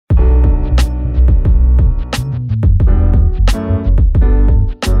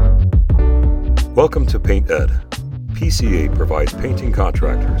Welcome to Paint Ed. PCA provides painting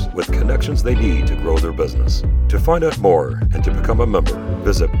contractors with connections they need to grow their business. To find out more and to become a member,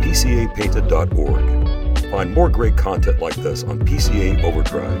 visit pcapainted.org. Find more great content like this on PCA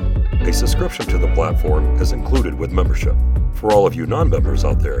Overdrive. A subscription to the platform is included with membership. For all of you non-members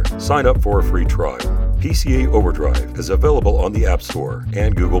out there, sign up for a free trial. PCA Overdrive is available on the App Store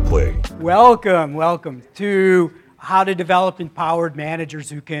and Google Play. Welcome to how to develop empowered managers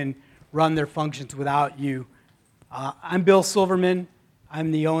who can run their functions without you. I'm Bill Silverman.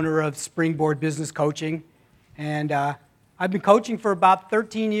 I'm the owner of Springboard Business Coaching, and I've been coaching for about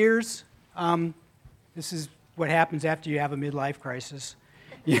 13 years. This is what happens after you have a midlife crisis.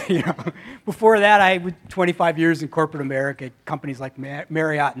 Before that, I was 25 years in corporate America at companies like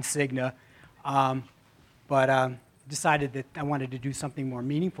Marriott and Cigna, but decided that I wanted to do something more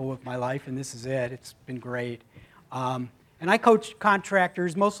meaningful with my life, and this is it. It's been great. And I coach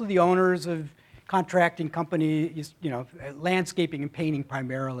contractors, mostly the owners of contracting companies, landscaping and painting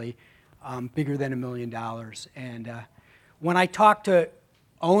primarily, bigger than $1 million. And when I talk to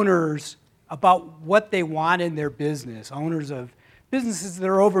owners about what they want in their business, owners of businesses that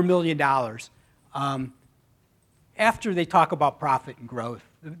are over $1 million, after they talk about profit and growth,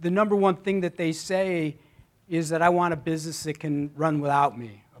 the number one thing that they say is that I want a business that can run without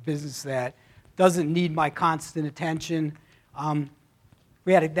me, a business that doesn't need my constant attention.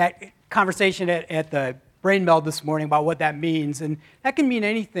 We had that conversation at the Brain Meld this morning about what that means, and that can mean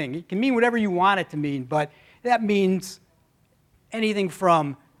anything. It can mean whatever you want it to mean, but that means anything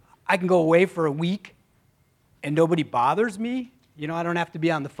from I can go away for a week and nobody bothers me. I don't have to be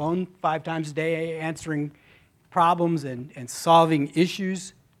on the phone 5 times a day answering problems and solving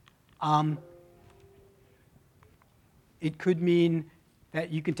issues. It could mean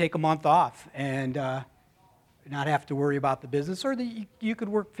that you can take a month off and not have to worry about the business, or that you could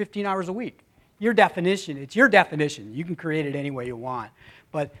work 15 hours a week. It's your definition. You can create it any way you want.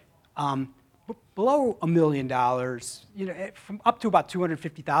 But below $1 million, from up to about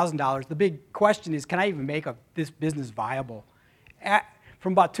 $250,000, the big question is, can I even make this business viable?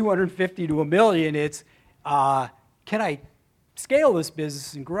 From about $250,000 to $1 million, it's can I scale this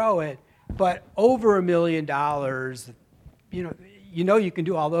business and grow it? But over $1 million, you can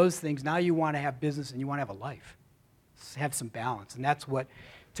do all those things. Now you want to have business and you want to have a life, have some balance. And that's what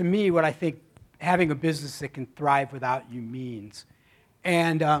I think having a business that can thrive without you means.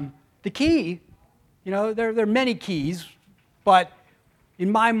 And the key, there are many keys, but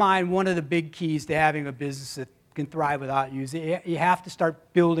in my mind, one of the big keys to having a business that can thrive without you is you have to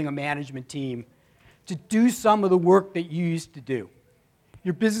start building a management team to do some of the work that you used to do.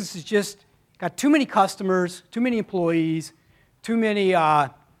 Your business has just got too many customers, too many employees, too many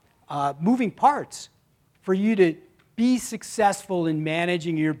moving parts for you to be successful in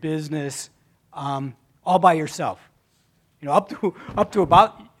managing your business all by yourself. Up to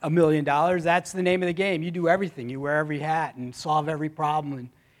about $1 million, that's the name of the game. You do everything. You wear every hat and solve every problem and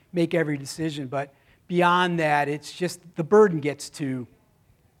make every decision. But beyond that, it's just the burden gets too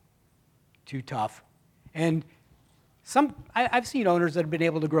tough. And I've seen owners that have been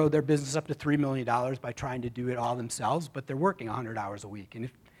able to grow their business up to $3 million by trying to do it all themselves, but they're working 100 hours a week. And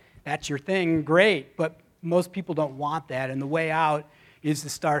if that's your thing, great, but most people don't want that. And the way out is to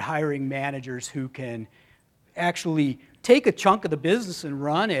start hiring managers who can actually take a chunk of the business and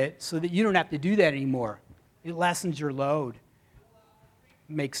run it so that you don't have to do that anymore. It lessens your load.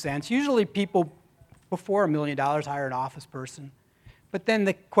 Makes sense. Usually people before $1 million hire an office person, but then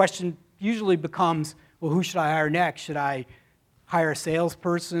the question usually becomes, well, who should I hire next? Should I hire a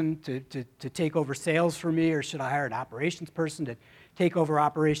salesperson to take over sales for me, or should I hire an operations person to take over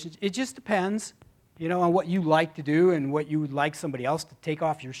operations? It just depends, on what you like to do and what you would like somebody else to take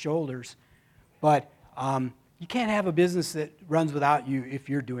off your shoulders. But you can't have a business that runs without you if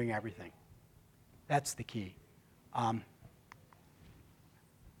you're doing everything. That's the key.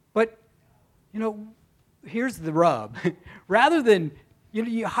 But, here's the rub. Rather than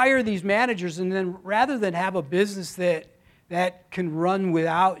you hire these managers, and then rather than have a business that can run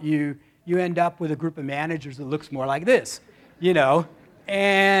without you, you end up with a group of managers that looks more like this,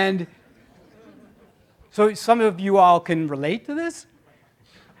 And so some of you all can relate to this.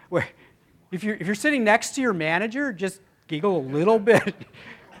 Where if you're sitting next to your manager, just giggle a little bit.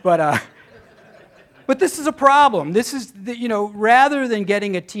 But this is a problem. This is rather than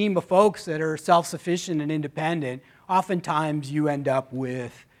getting a team of folks that are self-sufficient and independent, oftentimes you end up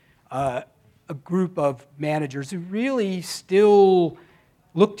with a group of managers who really still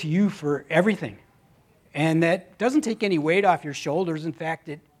look to you for everything. And that doesn't take any weight off your shoulders. In fact,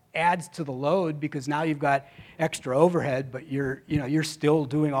 it adds to the load because now you've got extra overhead, but you're still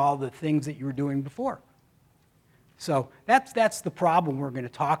doing all the things that you were doing before. So that's the problem we're going to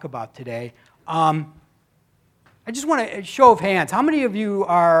talk about today. I just want a show of hands. How many of you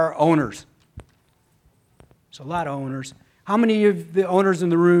are owners? There's a lot of owners. How many of the owners in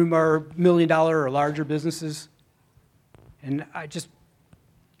the room are $1 million or larger businesses? And just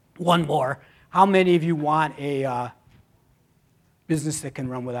one more. How many of you want a business that can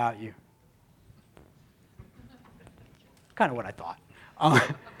run without you? Kind of what I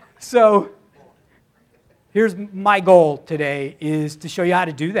thought. So here's my goal today is to show you how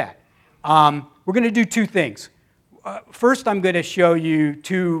to do that. We're going to do two things. First, I'm going to show you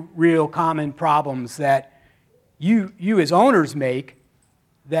two real common problems that you as owners make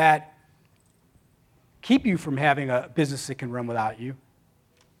that keep you from having a business that can run without you.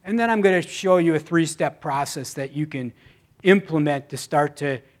 And then I'm going to show you a 3-step process that you can implement to start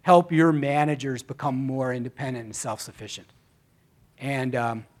to help your managers become more independent and self-sufficient.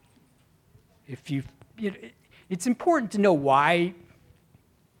 And it's important to know why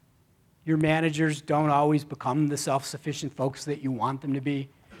your managers don't always become the self-sufficient folks that you want them to be.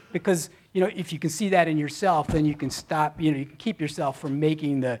 Because if you can see that in yourself, then you can stop, you can keep yourself from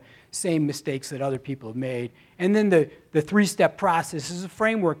making the same mistakes that other people have made. And then the 3-step process is a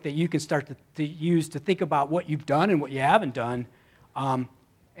framework that you can start to use to think about what you've done and what you haven't done,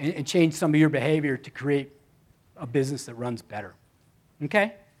 and change some of your behavior to create a business that runs better.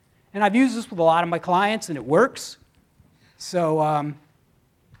 Okay? And I've used this with a lot of my clients, and it works. So, and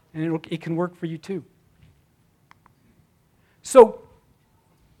it can work for you too. So,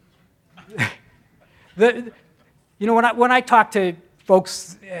 when I talk to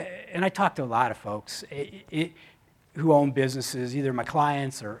folks, and I talk to a lot of folks who own businesses, either my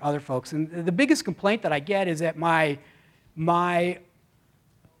clients or other folks, and the biggest complaint that I get is that my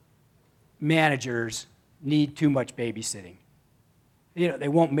managers need too much babysitting. They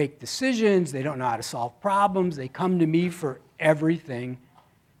won't make decisions. They don't know how to solve problems. They come to me for everything.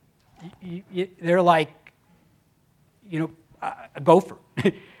 They're like, a gopher.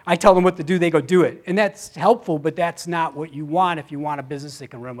 I tell them what to do, they go do it. And that's helpful, but that's not what you want if you want a business that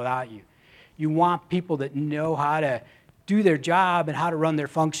can run without you. You want people that know how to do their job and how to run their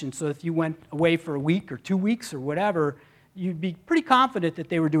function. So if you went away for a week or 2 weeks or whatever, you'd be pretty confident that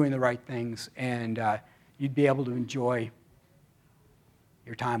they were doing the right things, and you'd be able to enjoy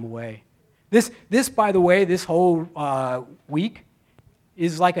your time away. This, by the way, this whole week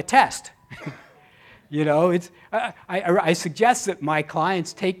is like a test. I suggest that my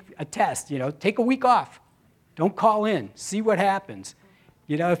clients take a test. Take a week off. Don't call in. See what happens.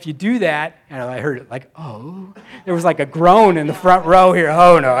 If you do that, and I heard it like, oh, there was like a groan in the front row here.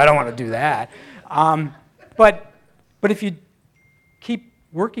 Oh no, I don't want to do that. But if you keep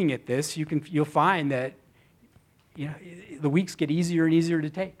working at this, you'll find that the weeks get easier and easier to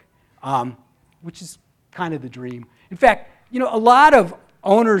take, which is kind of the dream. In fact, a lot of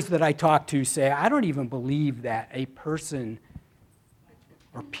owners that I talk to say, I don't even believe that a person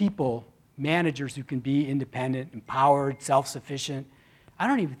or people, managers who can be independent, empowered, self-sufficient, I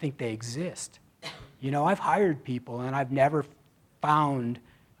don't even think they exist. I've hired people and I've never found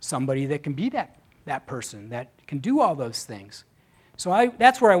somebody that can be that person, that can do all those things. So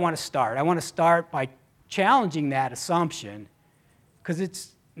that's where I want to start. I want to start by challenging that assumption because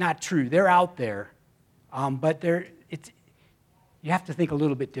it's not true. They're out there, but you have to think a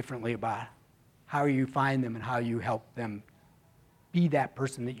little bit differently about how you find them and how you help them be that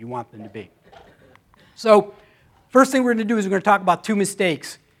person that you want them to be. So first thing we're going to do is we're going to talk about 2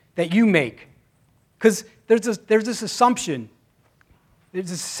 mistakes that you make. Because there's this assumption, there's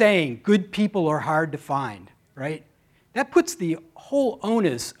this saying, good people are hard to find, right? That puts the whole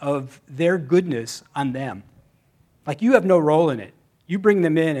onus of their goodness on them. Like you have no role in it. You bring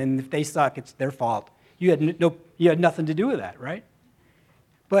them in, and if they suck, it's their fault. You had nothing to do with that, right?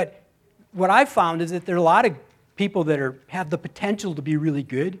 But what I've found is that there are a lot of people that have the potential to be really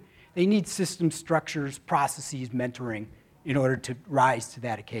good. They need systems, structures, processes, mentoring in order to rise to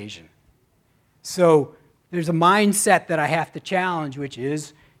that occasion. So there's a mindset that I have to challenge, which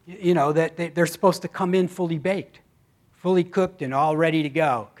is, that they're supposed to come in fully baked, fully cooked and all ready to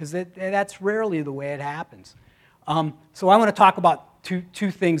go, because that's rarely the way it happens. So I want to talk about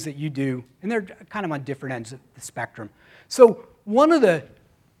two things that you do, and they're kind of on different ends of the spectrum. So one of the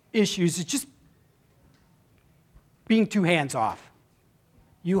issues is just being too hands-off.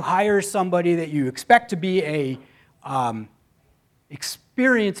 You hire somebody that you expect to be a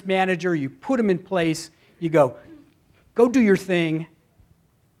experienced manager, you put them in place, you go do your thing,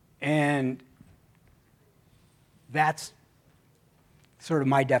 and that's sort of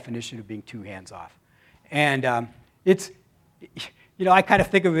my definition of being too hands-off. And it's, I kind of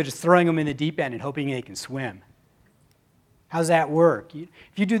think of it as throwing them in the deep end and hoping they can swim. How's that work? If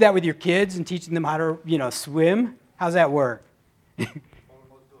you do that with your kids and teaching them how to, swim, how's that work?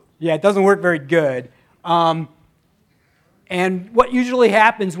 Yeah, it doesn't work very good. And what usually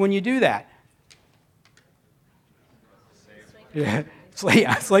happens when you do that? Yeah,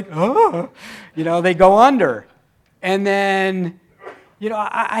 it's like, oh, they go under. And then,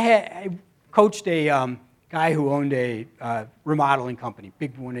 I coached a guy who owned a remodeling company,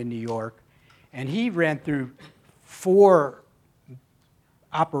 big one in New York, and he ran through 4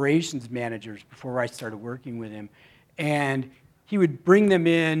 operations managers before I started working with him, and he would bring them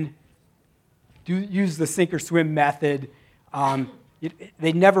in, use the sink or swim method.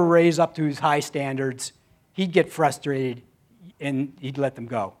 They'd never raise up to his high standards. He'd get frustrated, and he'd let them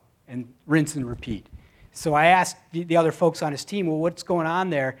go, and rinse and repeat. So I asked the other folks on his team, well, what's going on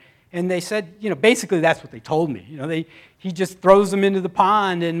there? And they said, basically that's what they told me. He just throws them into the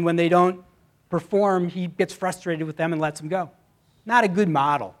pond, and when they don't perform, he gets frustrated with them and lets them go. Not a good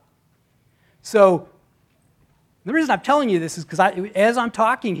model. So the reason I'm telling you this is because as I'm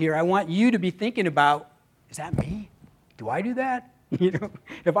talking here, I want you to be thinking about, is that me? Do I do that?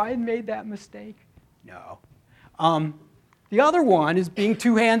 Have I made that mistake? No. The other one is being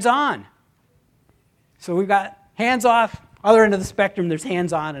too hands-on. So we've got hands-off, other end of the spectrum, there's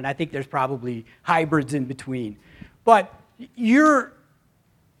hands-on, and I think there's probably hybrids in between. But you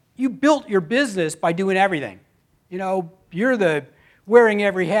built your business by doing everything. You're the wearing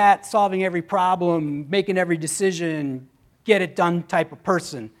every hat, solving every problem, making every decision, get it done type of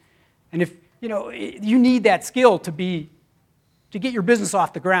person. And if you need that skill to get your business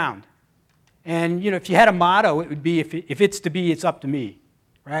off the ground. And if you had a motto, it would be if it's to be, it's up to me,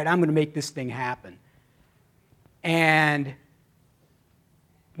 right? I'm going to make this thing happen. And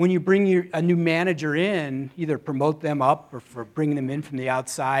when you bring a new manager in, either promote them up or for bringing them in from the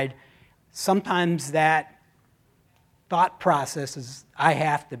outside, sometimes that thought process is I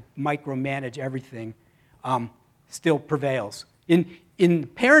have to micromanage everything still prevails. In the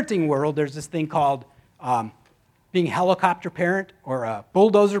parenting world, there's this thing called being a helicopter parent or a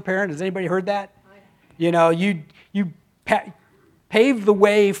bulldozer parent. Has anybody heard that? You pave the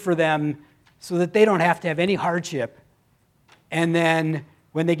way for them so that they don't have to have any hardship. And then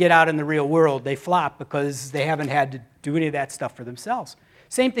when they get out in the real world, they flop because they haven't had to do any of that stuff for themselves.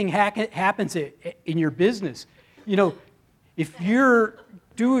 Same thing happens in your business. If you're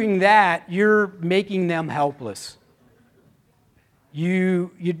doing that, you're making them helpless.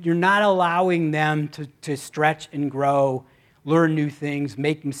 You're not allowing them to stretch and grow, learn new things,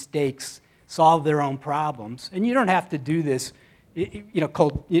 make mistakes, solve their own problems. And you don't have to do this. You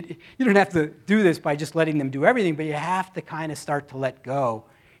don't have to do this by just letting them do everything, but you have to kind of start to let go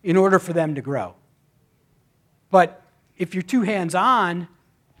in order for them to grow. But if you're too hands-on,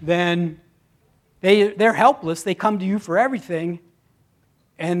 then they're helpless. They come to you for everything,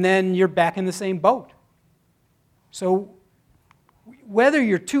 and then you're back in the same boat. So whether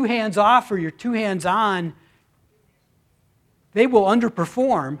you're too hands-off or you're too hands-on, they will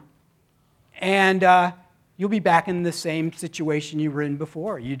underperform, and you'll be back in the same situation you were in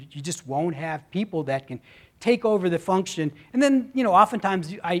before. You just won't have people that can take over the function. And then,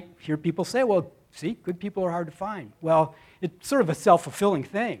 oftentimes I hear people say, well, see, good people are hard to find. Well, it's sort of a self-fulfilling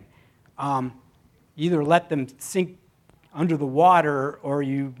thing. Either let them sink under the water or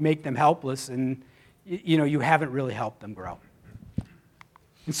you make them helpless and, you haven't really helped them grow.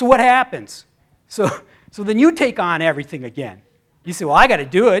 And so what happens? So then you take on everything again. You say, well, I got to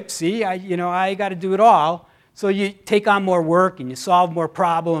do it. See, I got to do it all. So you take on more work and you solve more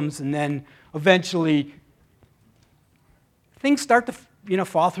problems, and then eventually things start to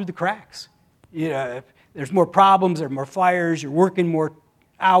fall through the cracks. There's more problems, there are more fires, you're working more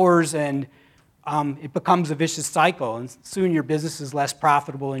hours, and it becomes a vicious cycle. And soon your business is less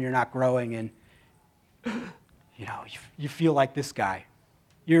profitable and you're not growing, and you feel like this guy.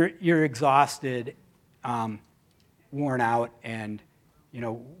 You're exhausted, worn out, and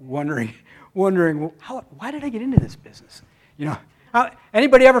wondering why did I get into this business?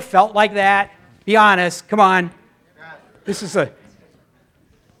 Anybody ever felt like that? Be honest. Come on. This is a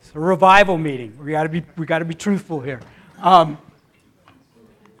revival meeting. We got to be truthful here. So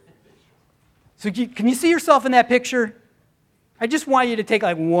can you see yourself in that picture? I just want you to take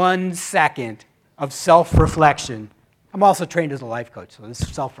like 1 second of self-reflection. I'm also trained as a life coach, so this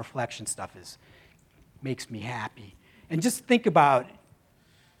self-reflection stuff makes me happy. And just think about,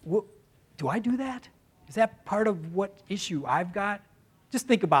 do I do that? Is that part of what issue I've got? Just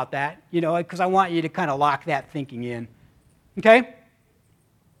think about that, because I want you to kind of lock that thinking in. Okay?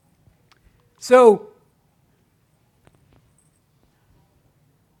 So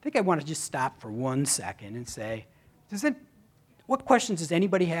I think I want to just stop for 1 second and say, what questions does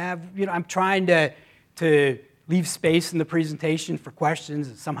anybody have? I'm trying to leave space in the presentation for questions,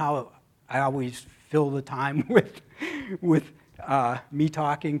 and somehow I always fill the time with me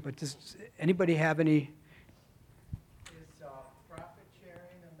talking. But does anybody have any? Is profit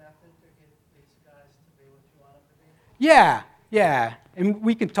sharing a method to get these guys to be what you want them to be? Yeah, and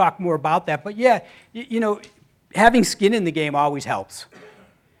we can talk more about that. But yeah, having skin in the game always helps.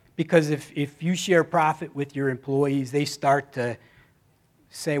 Because if you share profit with your employees, they start to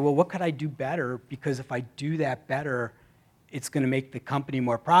say, well, what could I do better? Because if I do that better, it's going to make the company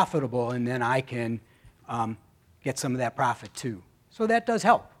more profitable, and then I can get some of that profit too. So that does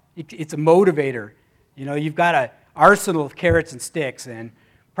help. It's a motivator. You've got an arsenal of carrots and sticks, and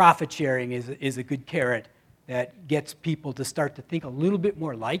profit sharing is a good carrot that gets people to start to think a little bit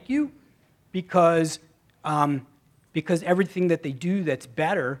more like you, because everything that they do that's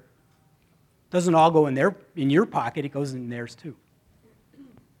better doesn't all go in your pocket, it goes in theirs too.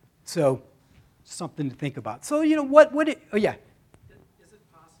 So, something to think about. So, oh yeah. Is it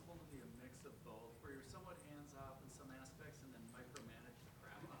possible to be a mix of both, where you're somewhat hands-off in some aspects and then micromanage the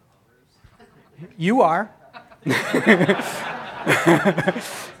crap out of others? You are.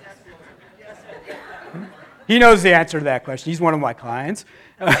 He knows the answer to that question. He's one of my clients.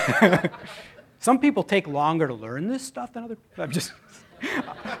 Some people take longer to learn this stuff than others.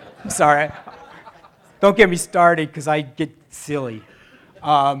 I'm sorry. Don't get me started because I get silly.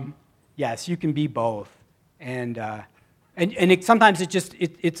 Yes, you can be both. And sometimes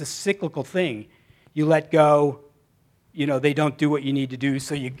it's a cyclical thing. You let go, they don't do what you need to do,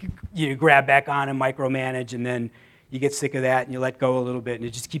 so you grab back on and micromanage, and then you get sick of that and you let go a little bit, and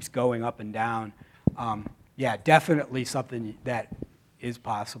it just keeps going up and down. Yeah, definitely something that is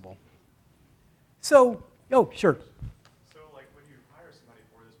possible. So, sure. So, when you hire somebody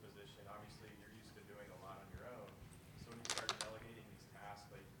for this position, obviously you're used to doing a lot on your own. So when you start delegating these tasks,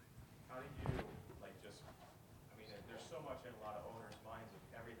 how do you, there's so much in a lot of owners' minds of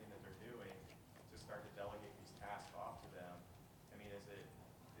everything that they're doing to start to delegate these tasks off to them. Do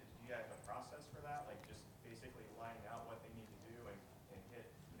you have a process for that? Just basically lining out what they need to do and hit,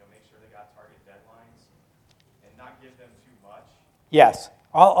 make sure they got target deadlines and not give them too much? Yes.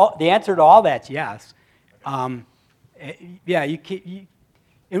 The answer to all that's yes. Yeah, and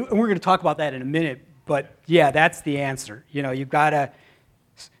we're going to talk about that in a minute, but yeah, that's the answer. You've got to,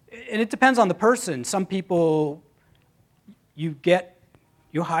 and it depends on the person. Some people, you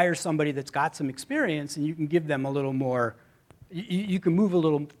hire somebody that's got some experience, and you can give them a little more, you can move a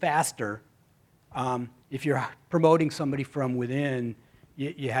little faster. If you're promoting somebody from within,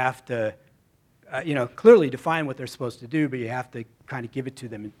 you have to, clearly define what they're supposed to do, but you have to kind of give it to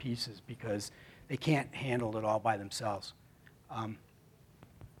them in pieces because they can't handle it all by themselves.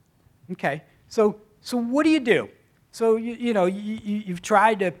 Okay, so what do you do? So you've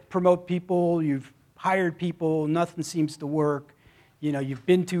tried to promote people, you've hired people, nothing seems to work. You've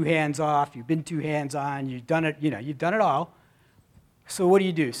been too hands off, you've been too hands on, you've done it. You've done it all. So what do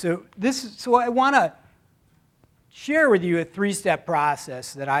you do? So I want to share with you a 3-step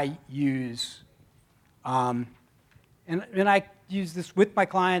process that I use. And I use this with my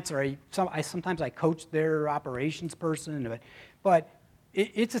clients, or sometimes I coach their operations person. But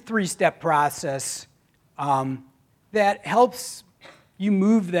it's a 3-step process that helps you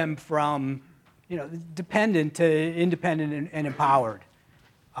move them from dependent to independent and empowered.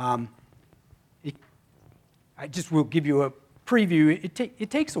 I just will give you a preview. It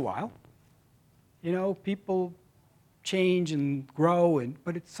takes a while. People change and grow,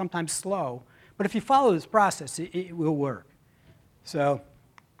 but it's sometimes slow. But if you follow this process, it will work. So,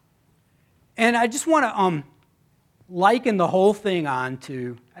 and I just want to liken the whole thing on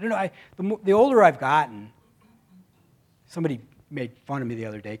to, I don't know, the older I've gotten, somebody made fun of me the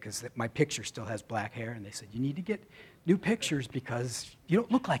other day because my picture still has black hair, and they said, you need to get new pictures because you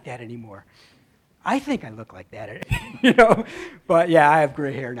don't look like that anymore. I think I look like that, but yeah, I have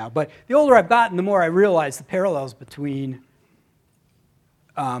gray hair now. But the older I've gotten, the more I realize the parallels between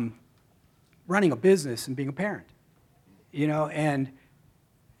running a business and being a parent, and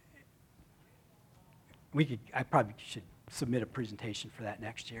I probably should submit a presentation for that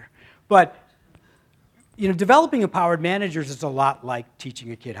next year. But, developing empowered managers is a lot like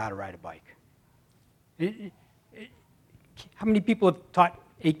teaching a kid how to ride a bike. How many people have taught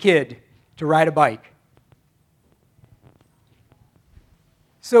a kid to ride a bike?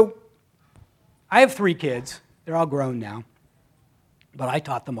 So, I have 3 kids. They're all grown now. But I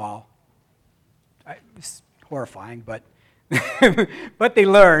taught them all. It's horrifying, but but they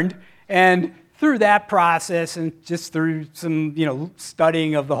learned. And through that process and just through some,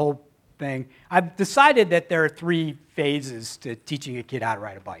 studying of the whole thing, I've decided that there are 3 phases to teaching a kid how to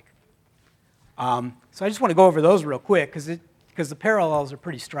ride a bike. So I just want to go over those real quick because the parallels are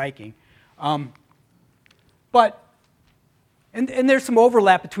pretty striking. But there's some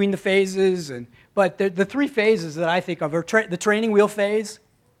overlap between the phases, but the 3 phases that I think of are the training wheel phase,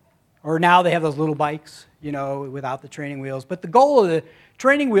 or now they have those little bikes, without the training wheels. But the goal of the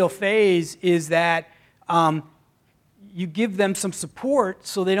training wheel phase is that you give them some support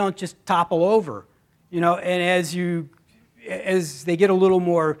so they don't just topple over, and as they get a little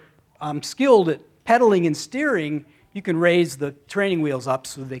more skilled at pedaling and steering, you can raise the training wheels up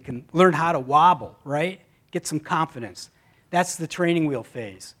so they can learn how to wobble, right? Get some confidence. That's the training wheel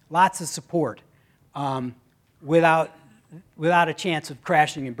phase. Lots of support without a chance of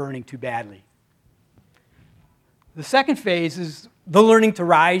crashing and burning too badly. The second phase is the learning to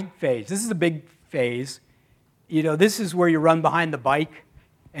ride phase. This is a big phase. This is where you run behind the bike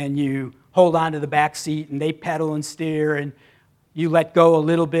and you hold onto the back seat and they pedal and steer and you let go a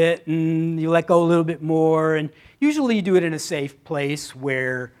little bit and you let go a little bit more. And usually you do it in a safe place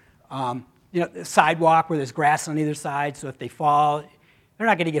where, a sidewalk where there's grass on either side, so if they fall, they're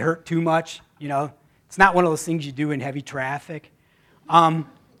not going to get hurt too much. It's not one of those things you do in heavy traffic. And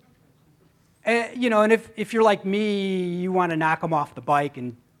if you're like me, you want to knock them off the bike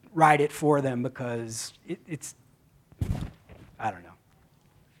and ride it for them because it's, I don't know.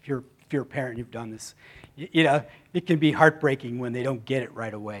 If you're a parent, you've done this. It can be heartbreaking when they don't get it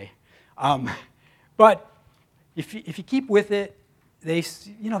right away. But if you keep with it, they,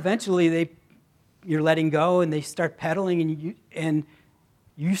 eventually you're letting go and they start pedaling and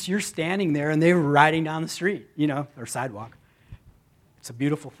you're standing there and they're riding down the street, or sidewalk. It's a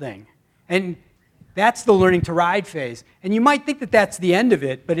beautiful thing. And that's the learning to ride phase. And you might think that that's the end of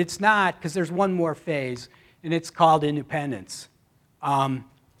it, but it's not, because there's one more phase, and it's called independence. In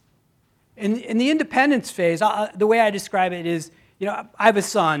the independence phase, the way I describe it is, I have a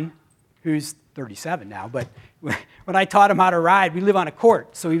son who's 37 now, but when I taught him how to ride, we live on a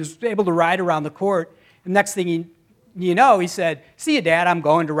court, so he was able to ride around the court. And next thing he said, "See you, Dad, I'm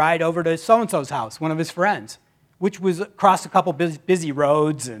going to ride over to so-and-so's house," one of his friends, which was across a couple busy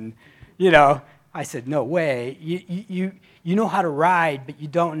roads. And, I said, "No way. You know how to ride, but you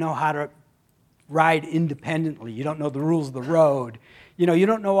don't know how to ride independently. You don't know the rules of the road. You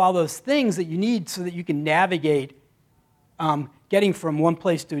don't know all those things that you need so that you can navigate getting from one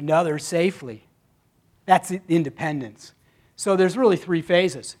place to another safely." That's independence. So there's really 3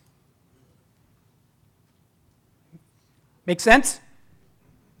 phases. Make sense?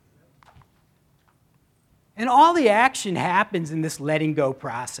 And all the action happens in this letting go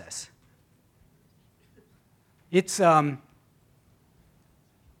process. It's,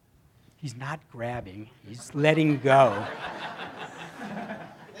 he's not grabbing, he's letting go.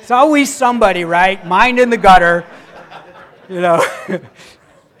 It's always somebody, right? Mind in the gutter,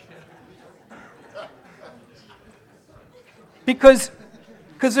 Because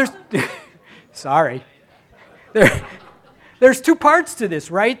there's, sorry, there's 2 parts to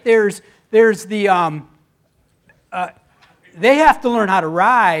this, right? There's the, they have to learn how to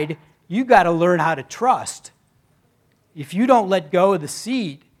ride. You got to learn how to trust. If you don't let go of the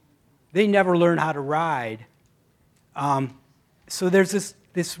seat, they never learn how to ride. So there's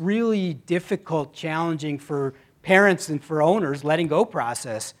this really difficult, challenging for parents and for owners letting go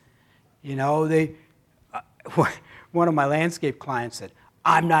process. One of my landscape clients said,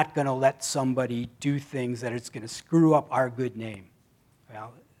 "I'm not going to let somebody do things that it's going to screw up our good name."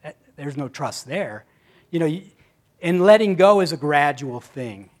 Well, there's no trust there. And letting go is a gradual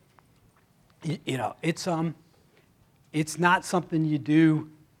thing. It's not something you do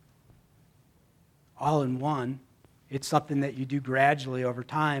all in one. It's something that you do gradually over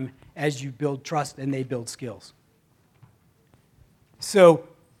time as you build trust and they build skills. So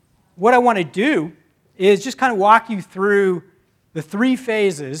what I want to do is just kind of walk you through the 3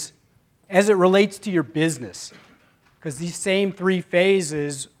 phases as it relates to your business. Because these same 3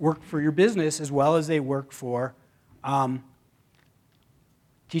 phases work for your business as well as they work for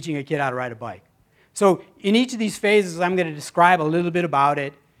teaching a kid how to ride a bike. So in each of these phases, I'm going to describe a little bit about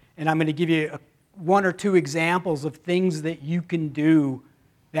it, and I'm going to give you 1 or 2 examples of things that you can do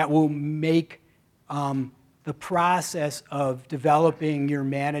that will make the process of developing your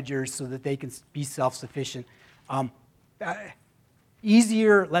managers so that they can be self-sufficient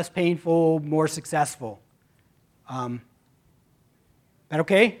easier, less painful, more successful. That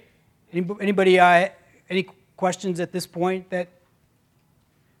okay? Anybody, any questions at this point?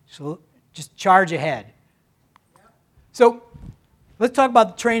 So just charge ahead. So let's talk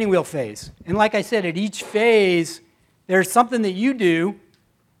about the training wheel phase. And like I said, at each phase, there's something that you do,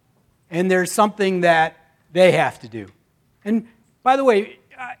 and there's something that they have to do. And by the way,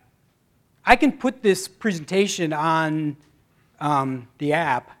 I can put this presentation on the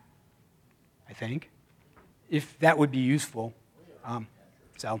app, I think, if that would be useful.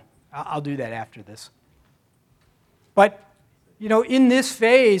 So I'll do that after this. But, you know, in this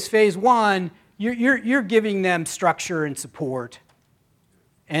phase one, you're giving them structure and support,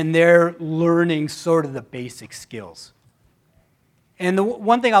 and they're learning sort of the basic skills. And the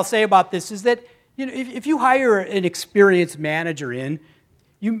one thing I'll say about this is that, you know, if you hire an experienced manager in,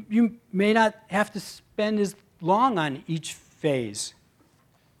 you may not have to spend as long on each phase.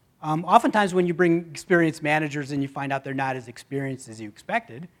 Oftentimes when you bring experienced managers in, you find out they're not as experienced as you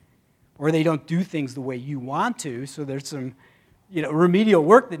expected, or they don't do things the way you want to, so there's some, you know, remedial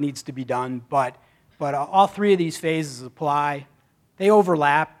work that needs to be done, but all three of these phases apply. They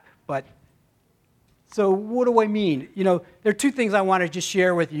overlap, but so what do I mean? You know, there are two things I want to just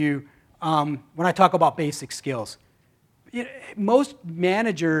share with you when I talk about basic skills. You know, most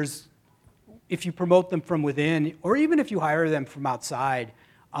managers, if you promote them from within, or even if you hire them from outside,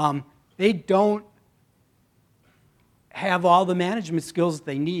 they don't have all the management skills that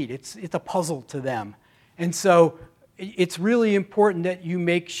they need. It's a puzzle to them. And so it's really important that you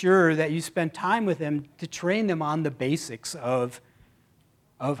make sure that you spend time with them to train them on the basics of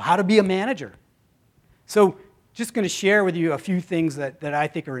how to be a manager. So just going to share with you a few things that I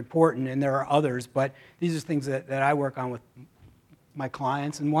think are important, and there are others, but these are things that I work on with my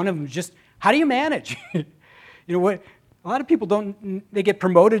clients, and one of them is just, how do you manage? You know what? A lot of people they get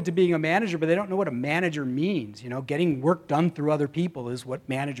promoted to being a manager, but they don't know what a manager means. You know, getting work done through other people is what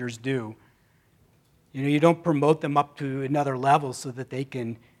managers do. You know, you don't promote them up to another level so that they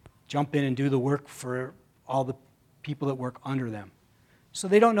can jump in and do the work for all the people that work under them. So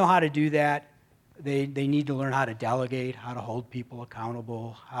they don't know how to do that. They need to learn how to delegate, how to hold people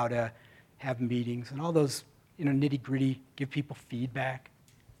accountable, how to have meetings, and all those, you know, nitty-gritty, give people feedback.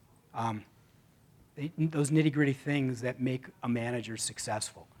 Those nitty-gritty things that make a manager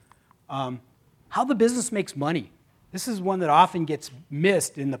successful. How the business makes money. This is one that often gets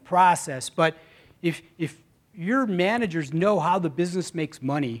missed in the process, but if your managers know how the business makes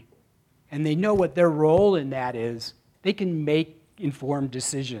money and they know what their role in that is, they can make informed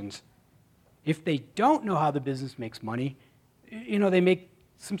decisions. If they don't know how the business makes money, you know, they make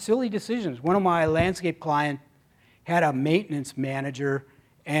some silly decisions. One of my landscape clients had a maintenance manager,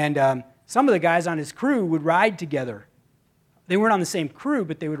 and some of the guys on his crew would ride together. They weren't on the same crew,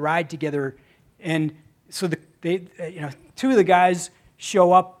 but they would ride together. And so two of the guys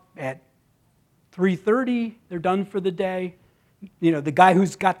show up at 3:30, they're done for the day. You know, the guy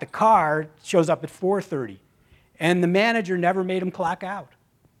who's got the car shows up at 4:30. And the manager never made him clock out.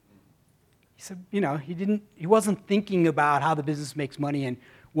 He said, you know, he wasn't thinking about how the business makes money and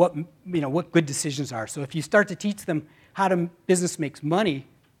what good decisions are. So if you start to teach them how business makes money,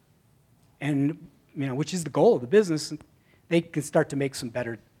 and, you know, which is the goal of the business, they can start to make some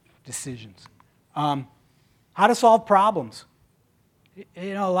better decisions. How to solve problems.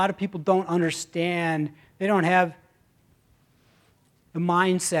 You know, a lot of people don't understand, they don't have the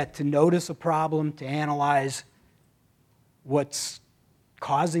mindset to notice a problem, to analyze what's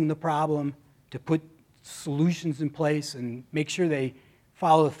causing the problem, to put solutions in place and make sure they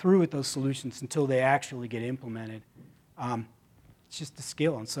follow through with those solutions until they actually get implemented. It's just a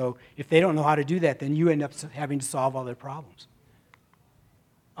skill. And so if they don't know how to do that, then you end up having to solve all their problems.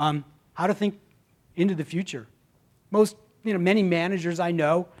 How to think into the future. Many managers I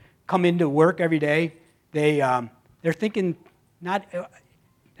know come into work every day. They're thinking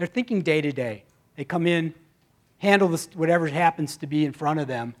day to day. They come in, handle whatever happens to be in front of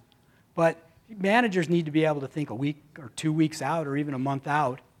them. But managers need to be able to think a week or 2 weeks out or even a month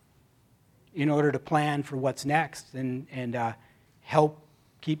out in order to plan for what's next and help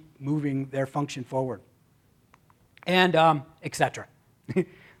keep moving their function forward. And et cetera.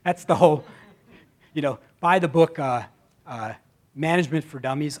 That's the whole, buy the book Management for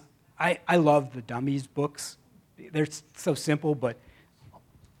Dummies. I love the Dummies books. They're so simple, but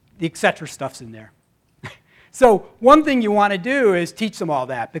the et cetera stuff's in there. So one thing you want to do is teach them all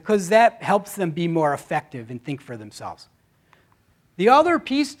that, because that helps them be more effective and think for themselves. The other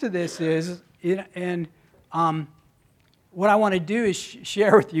piece to this is, what I want to do is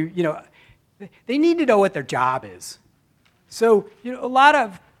share with you, they need to know what their job is. So, a lot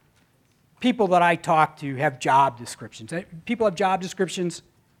of people that I talk to have job descriptions. People have job descriptions.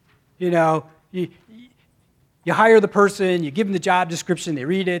 You hire the person, you give them the job description, they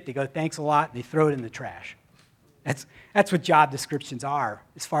read it, they go, thanks a lot, and they throw it in the trash. That's what job descriptions are,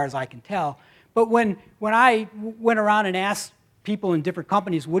 as far as I can tell. But when I went around and asked people in different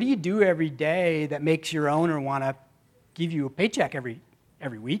companies, what do you do every day that makes your owner want to give you a paycheck every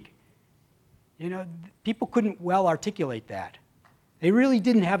week? People couldn't well articulate that. They really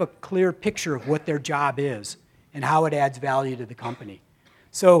didn't have a clear picture of what their job is and how it adds value to the company.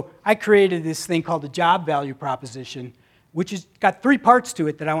 So I created this thing called the job value proposition, which has got 3 parts to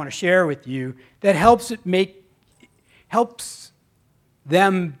it that I want to share with you that helps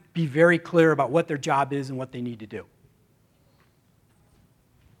them be very clear about what their job is and what they need to do.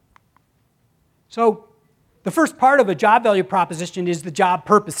 So the first part of a job value proposition is the job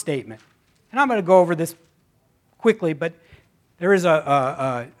purpose statement. And I'm going to go over this quickly, but there is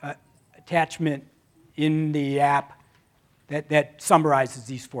a attachment in the app that summarizes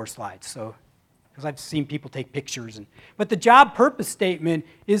these 4 slides. So, because I've seen people take pictures. But the job purpose statement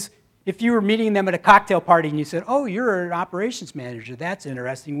is, if you were meeting them at a cocktail party and you said, oh, you're an operations manager, that's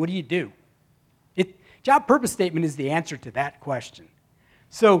interesting, what do you do? Job purpose statement is the answer to that question.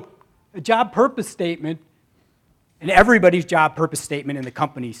 So a job purpose statement, and everybody's job purpose statement in the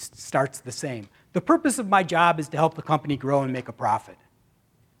company starts the same. The purpose of my job is to help the company grow and make a profit.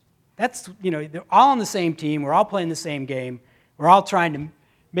 That's, they're all on the same team, we're all playing the same game, we're all trying to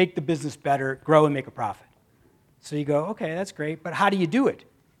make the business better, grow and make a profit. So you go, okay, that's great, but how do you do it?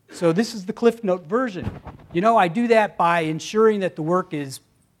 So this is the Cliff Note version. I do that by ensuring that the work is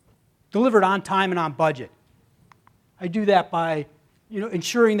delivered on time and on budget. I do that by,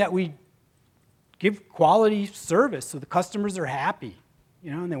 ensuring that we give quality service so the customers are happy,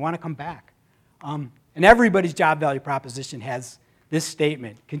 and they want to come back. And everybody's job value proposition has this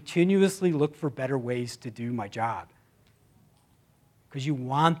statement: continuously look for better ways to do my job. Because you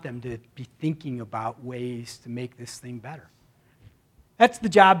want them to be thinking about ways to make this thing better. That's the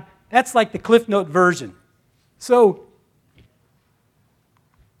job, that's like the Cliff Note version. So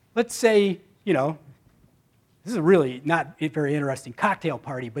let's say, this is a really not a very interesting cocktail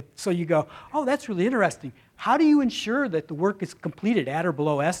party, but so you go, oh, that's really interesting. How do you ensure that the work is completed at or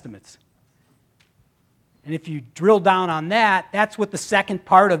below estimates? And if you drill down on that, that's what the second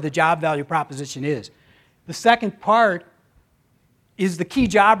part of the job value proposition is. The second part is the key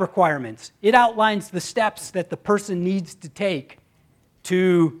job requirements. It outlines the steps that the person needs to take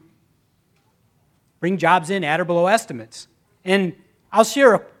to bring jobs in at or below estimates. And I'll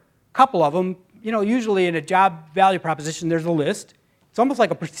share a couple of them. Usually in a job value proposition, there's a list. It's almost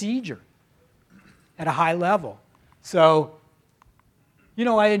like a procedure at a high level. So,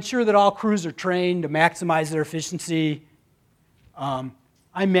 I ensure that all crews are trained to maximize their efficiency.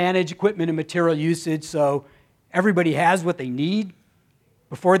 I manage equipment and material usage so everybody has what they need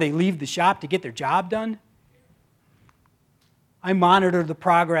before they leave the shop to get their job done. I monitor the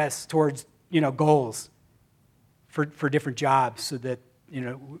progress towards, goals for different jobs so that,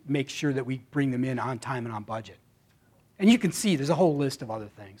 make sure that we bring them in on time and on budget. And you can see there's a whole list of other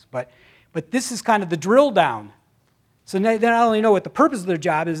things. But this is kind of the drill down. So they not only know what the purpose of their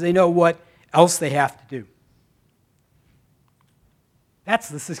job is, they know what else they have to do. That's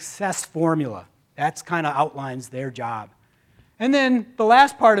the success formula. That's kind of outlines their job. And then the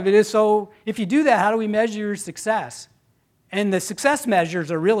last part of it is, so if you do that, how do we measure your success? And the success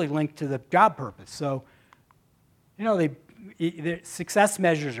measures are really linked to the job purpose. So, the success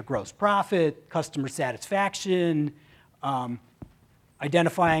measures are gross profit, customer satisfaction,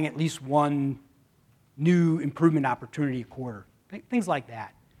 identifying at least one new improvement opportunity a quarter, things like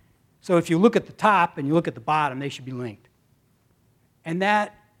that. So if you look at the top and you look at the bottom, they should be linked. And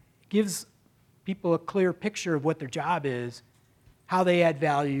that gives people a clear picture of what their job is, how they add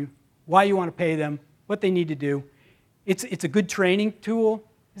value, why you want to pay them, what they need to do. It's a good training tool.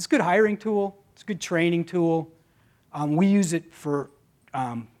 It's a good hiring tool. It's a good training tool. We use it for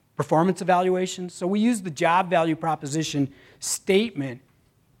performance evaluations. So we use the job value proposition statement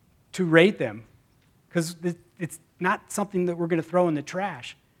to rate them, because it's not something that we're going to throw in the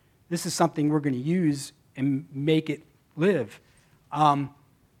trash. This is something we're going to use and make it live.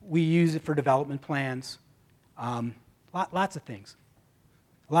 We use it for development plans, lots of things.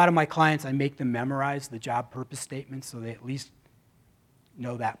 A lot of my clients, I make them memorize the job purpose statement so they at least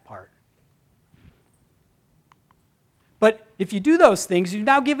know that part. But if you do those things, you've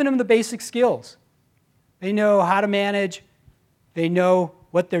now given them the basic skills. They know how to manage, they know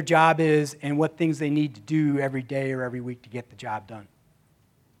what their job is and what things they need to do every day or every week to get the job done.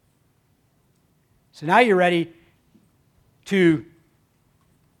 So now you're ready to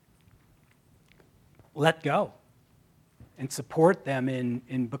let go and support them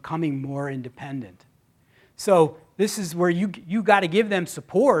in becoming more independent. So this is where you got to give them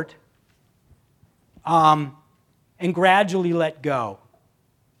support and gradually let go.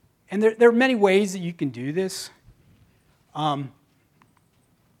 And there are many ways that you can do this, because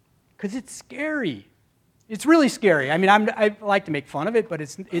it's scary. It's really scary. I mean, I like to make fun of it, but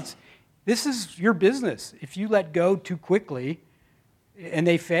this is your business. If you let go too quickly and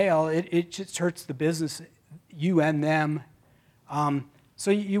they fail, it just hurts the business, you and them.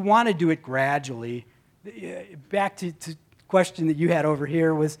 So you want to do it gradually. Back to the question that you had over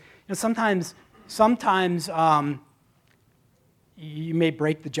here was, sometimes you may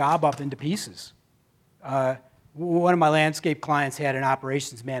break the job up into pieces. One of my landscape clients had an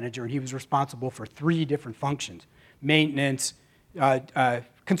operations manager, and he was responsible for 3 different functions: maintenance,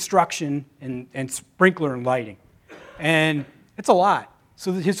 construction, and sprinkler and lighting. And it's a lot.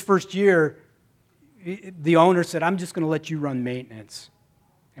 So his first year, the owner said, I'm just going to let you run maintenance.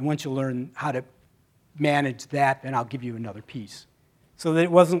 And once you learn how to manage that, then I'll give you another piece. So that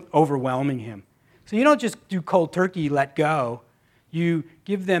it wasn't overwhelming him. So you don't just do cold turkey, let go. You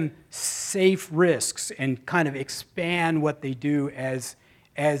give them safe risks and kind of expand what they do as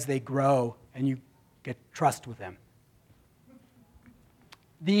they grow, and you get trust with them.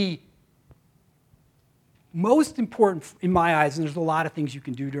 The most important, in my eyes, and there's a lot of things you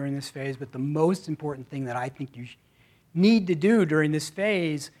can do during this phase, but the most important thing that I think you need to do during this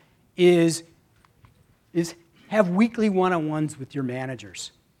phase is have weekly one-on-ones with your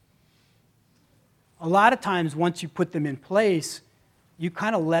managers. A lot of times, once you put them in place, you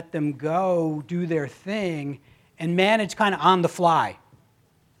kind of let them go, do their thing, and manage kind of on the fly.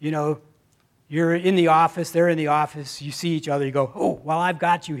 You're in the office, they're in the office, you see each other, you go, oh, well, I've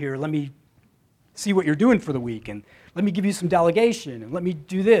got you here, let me see what you're doing for the week, and let me give you some delegation, and let me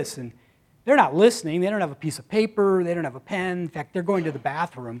do this. And they're not listening, they don't have a piece of paper, they don't have a pen. In fact, they're going to the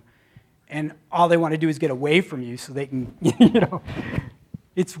bathroom, and all they want to do is get away from you so they can,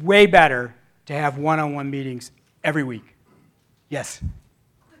 It's way better to have one-on-one meetings every week. Yes?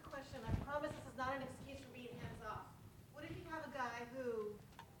 Quick question. I promise this is not an excuse for being hands-off. What if you have a guy who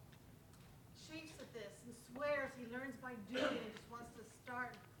chafes at this and swears he learns by doing it and just wants to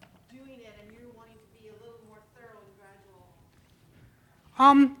start doing it, and you're wanting to be a little more thorough and gradual?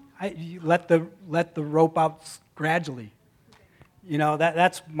 You let the rope out gradually.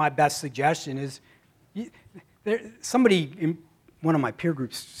 That's my best suggestion. Is somebody in one of my peer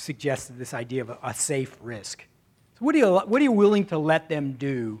groups suggested this idea of a safe risk. So what are you willing to let them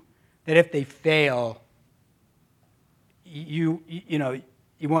do that if they fail, you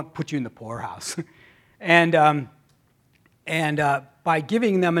won't put you in the poorhouse? and by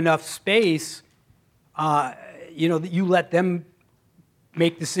giving them enough space, that you let them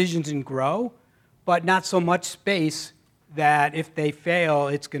make decisions and grow, but not so much space that if they fail,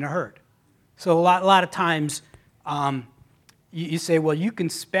 it's going to hurt. So a lot of times, you say, well, you can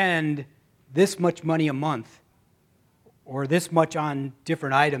spend this much money a month or this much on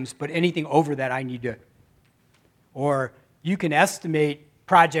different items, but anything over that I need to. Or you can estimate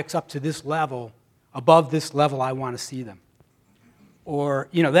projects up to this level, above this level I want to see them. Or,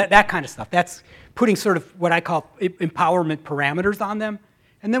 that kind of stuff. That's putting sort of what I call empowerment parameters on them.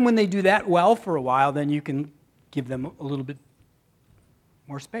 And then when they do that well for a while, then you can give them a little bit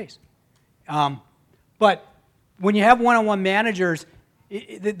more space. But when you have one-on-one managers,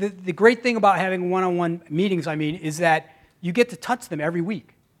 the great thing about having one-on-one meetings, is that you get to touch them every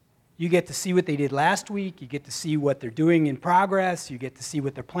week. You get to see what they did last week. You get to see what they're doing in progress. You get to see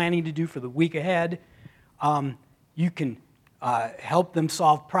what they're planning to do for the week ahead. You can help them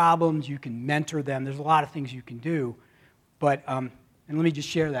solve problems. You can mentor them. There's a lot of things you can do. But, and let me just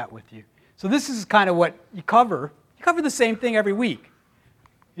share that with you. So this is kind of what you cover. You cover the same thing every week.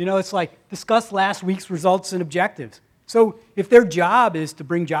 It's like discuss last week's results and objectives. So if their job is to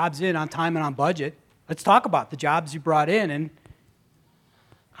bring jobs in on time and on budget, let's talk about the jobs you brought in and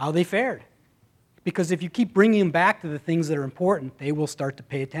how they fared. Because if you keep bringing them back to the things that are important, they will start to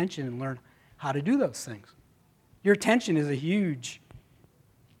pay attention and learn how to do those things. Your attention is a huge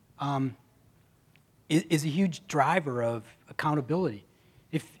driver of accountability.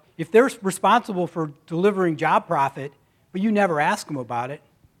 If they're responsible for delivering job profit, but you never ask them about it,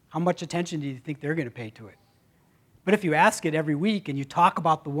 how much attention do you think they're going to pay to it? But if you ask it every week and you talk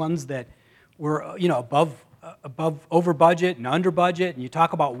about the ones that were above over budget and under budget, and you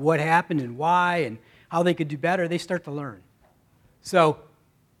talk about what happened and why and how they could do better, they start to learn. So,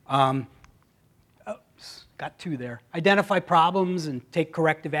 got 2 there. Identify problems and take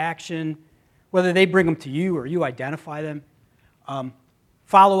corrective action, whether they bring them to you or you identify them.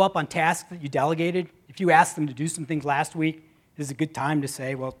 Follow up on tasks that you delegated. If you asked them to do some things last week, this is a good time to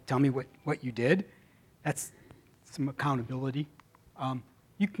say, well, tell me what you did. That's some accountability.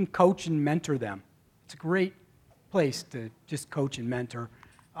 You can coach and mentor them. It's a great place to just coach and mentor.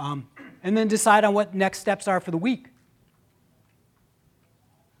 And then decide on what next steps are for the week.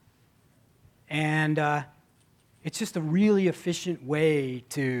 And it's just a really efficient way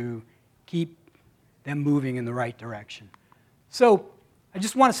to keep them moving in the right direction. So I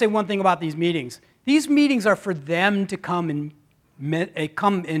just want to say one thing about these meetings. These meetings are for them to come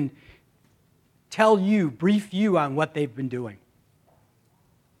and tell you, brief you on what they've been doing.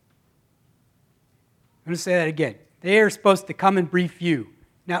 I'm going to say that again. They are supposed to come and brief you.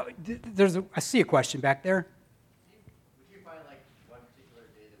 Now, I see a question back there. Would you find like one particular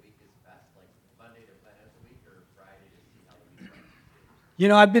day of the week is best, like Monday to plan out the week or Friday to see how the week runs? You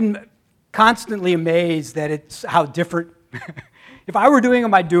know, I've been constantly amazed that it's how different. If I were doing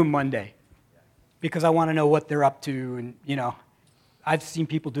them, I'd do them Monday because I want to know what they're up to. And, you know, I've seen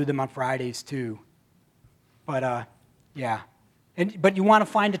people do them on Fridays too. But, yeah. But you want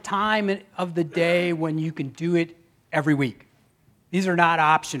to find a time of the day when you can do it every week. These are not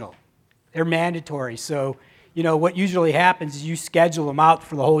optional. They're mandatory. So, you know, what usually happens is you schedule them out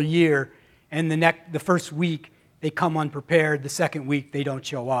for the whole year, and the first week they come unprepared. The second week they don't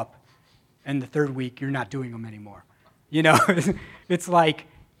show up. And the third week you're not doing them anymore. You know, it's like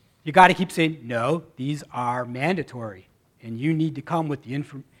you got to keep saying, no, these are mandatory, and you need to come with the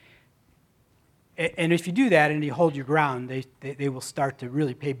information. And if you do that and you hold your ground, they will start to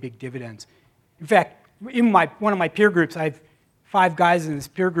really pay big dividends. In fact, in one of my peer groups, I have 5 guys in this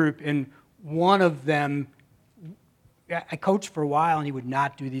peer group, and one of them, I coached for a while, and he would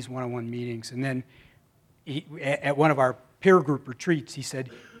not do these one-on-one meetings. And then at one of our peer group retreats, he said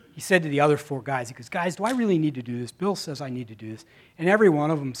to the other 4 guys, he goes, guys, do I really need to do this? Bill says I need to do this. And every one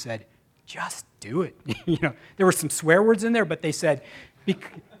of them said, just do it. You know, there were some swear words in there, but they said,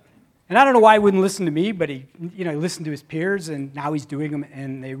 and I don't know why he wouldn't listen to me, but he listened to his peers, and now he's doing them,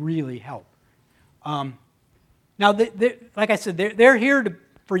 and they really help. Now, like I said, they're here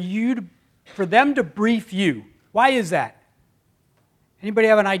for them to brief you. Why is that? Anybody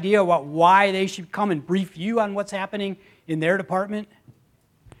have an idea about why they should come and brief you on what's happening in their department?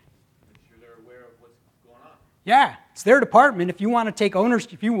 Make sure they're aware of what's going on. Yeah, it's their department. If you want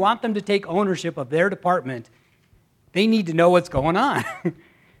them to take ownership of their department, they need to know what's going on.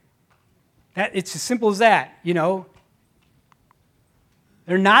 It's as simple as that, you know.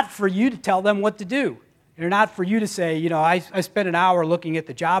 They're not for you to tell them what to do. They're not for you to say, you know, I spent an hour looking at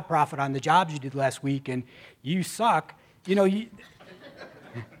the job profit on the jobs you did last week, and you suck. You know, I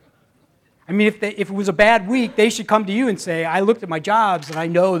mean, if it was a bad week, they should come to you and say, I looked at my jobs, and I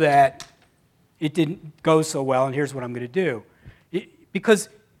know that it didn't go so well, and here's what I'm going to do. Because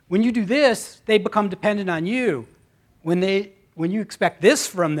when you do this, they become dependent on you. When you expect this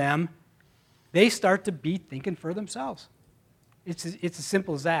from them, they start to be thinking for themselves. It's as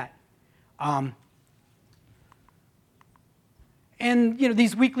simple as that. And, you know,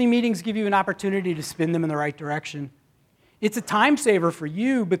 these weekly meetings give you an opportunity to spin them in the right direction. It's a time saver for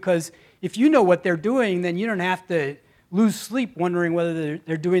you because if you know what they're doing, then you don't have to lose sleep wondering whether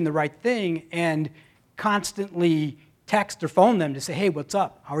they're doing the right thing and constantly text or phone them to say, hey, what's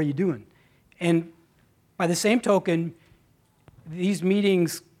up? How are you doing? And by the same token, these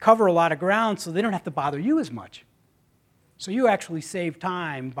meetings cover a lot of ground, so they don't have to bother you as much. So you actually save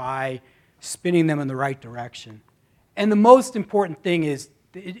time by spinning them in the right direction. And the most important thing is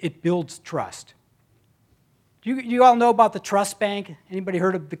it builds trust. Do you all know about the trust bank? Anybody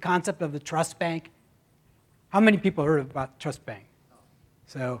heard of the concept of the trust bank? How many people heard about trust bank?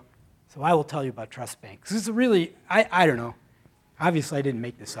 So I will tell you about trust bank. This is really, I don't know. Obviously, I didn't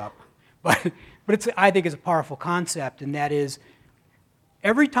make this up. But I think it's a powerful concept, and that is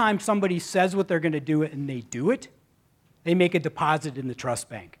every time somebody says what they're going to do and they do it, they make a deposit in the trust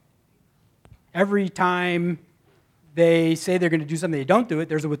bank. Every time they say they're going to do something, they don't do it,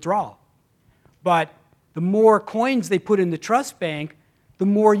 there's a withdrawal. But the more coins they put in the trust bank, the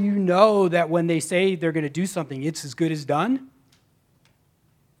more you know that when they say they're going to do something, it's as good as done.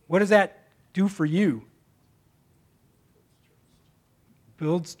 What does that do for you?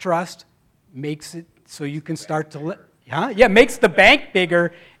 Builds trust, makes it so you can start to makes the bank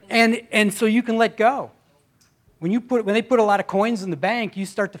bigger, and so you can let go. When they put a lot of coins in the bank, you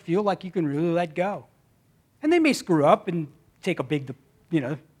start to feel like you can really let go. And they may screw up and take a big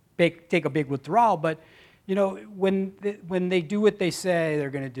withdrawal, but you know, when they do what they say they're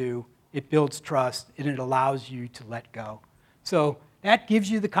going to do, it builds trust and it allows you to let go. So that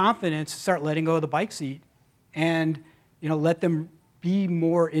gives you the confidence to start letting go of the bike seat and, you know, let them be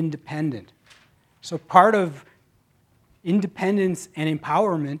more independent. So part of independence and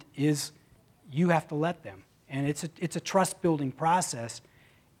empowerment is you have to let them. And it's a trust-building process.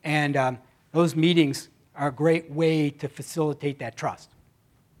 And those meetings are a great way to facilitate that trust.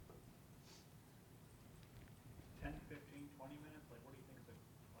 10, 15, 20 minutes? Like, what do you think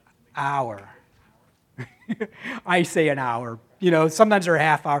is Hour. I say an hour. You know, sometimes they're a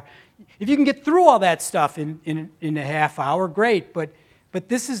half hour. If you can get through all that stuff in a half hour, great. But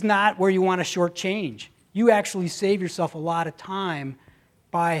this is not where you want to shortchange. You actually save yourself a lot of time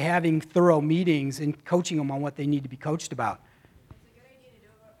by having thorough meetings and coaching them on what they need to be coached about. It's a good idea to do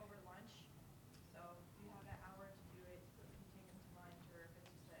it over lunch. So you have that hour to do it. You can take them to lunch, or if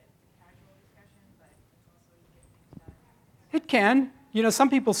it's just a casual discussion, but it's also you get things done. It can. You know, some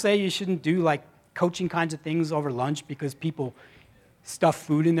people say you shouldn't do like coaching kinds of things over lunch because people stuff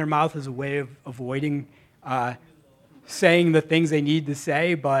food in their mouth as a way of avoiding saying the things they need to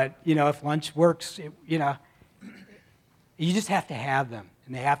say. But, you know, if lunch works, you know, you just have to have them,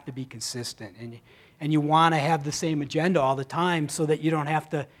 and they have to be consistent. And you want to have the same agenda all the time so that you don't have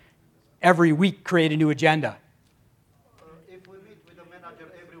to every week create a new agenda. If we meet with the manager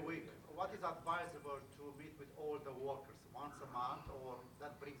every week, what is advisable to meet with all the workers once a month, or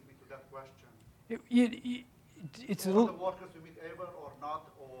that brings me to that question? It's a All little, the workers we meet ever or not,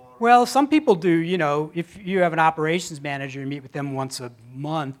 or well, some people do. You know, if you have an operations manager, you meet with them once a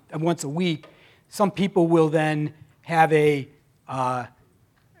month, once a week. Some people will then have the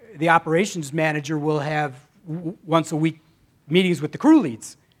operations manager will have once a week meetings with the crew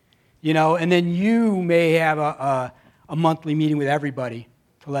leads, you know, and then you may have a monthly meeting with everybody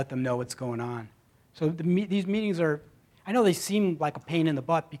to let them know what's going on. So these meetings are, I know they seem like a pain in the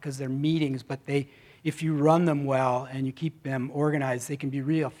butt because they're meetings, but if you run them well and you keep them organized, they can be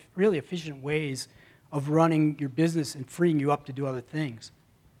really efficient ways of running your business and freeing you up to do other things.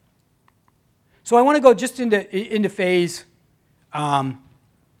 So I want to go just into phase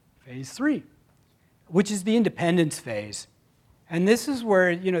 3, which is the independence phase. And this is where,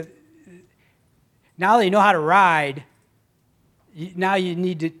 you know, now they know how to ride, now you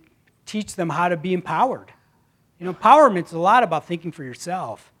need to teach them how to be empowered. You know, empowerment's a lot about thinking for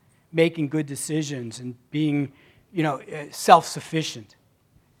yourself, making good decisions, and being, you know, self-sufficient.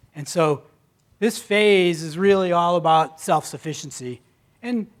 And so this phase is really all about self-sufficiency.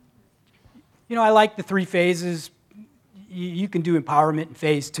 And, you know, I like the 3 phases. You can do empowerment in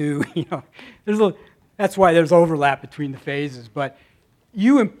phase 2. You know, that's why there's overlap between the phases. But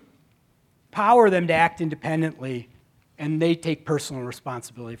you empower them to act independently, and they take personal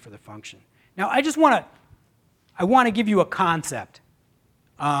responsibility for the function. Now, I want to give you a concept.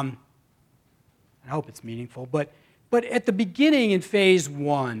 I hope it's meaningful. But at the beginning in phase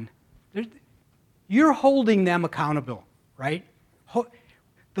 1, you're holding them accountable, right?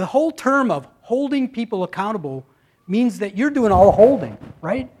 The whole term of holding people accountable means that you're doing all the holding,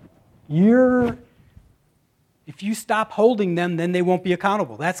 right? If you stop holding them, then they won't be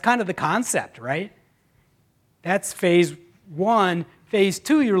accountable. That's kind of the concept, right? That's phase 1. Phase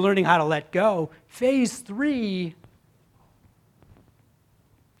 2, you're learning how to let go. Phase 3,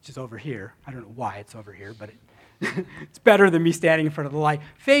 which is over here. I don't know why it's over here, but it's better than me standing in front of the light.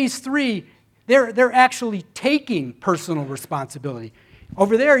 Phase 3, they're actually taking personal responsibility.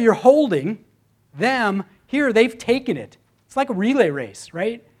 Over there, you're holding them. Here, they've taken it. It's like a relay race,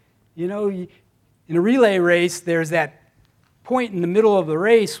 right? You know, in a relay race, there's that point in the middle of the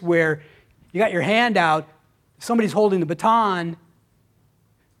race where you got your hand out, somebody's holding the baton,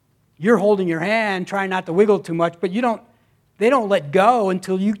 you're holding your hand, trying not to wiggle too much, but they don't let go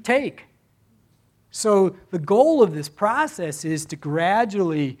until you take. So the goal of this process is to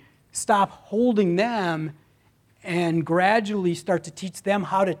gradually stop holding them and gradually start to teach them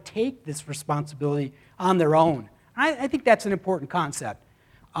how to take this responsibility on their own. I think that's an important concept.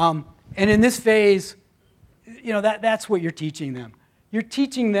 And in this phase, you know, that's what you're teaching them. You're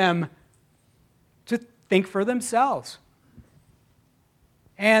teaching them to think for themselves.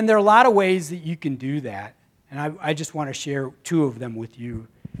 And there are a lot of ways that you can do that. And I just want to share 2 of them with you.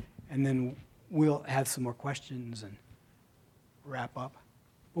 And then we'll have some more questions and wrap up.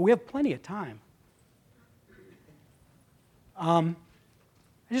 But we have plenty of time. I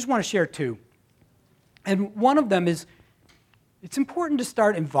just want to share 2. And one of them is, it's important to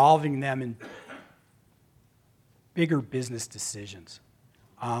start involving them in bigger business decisions.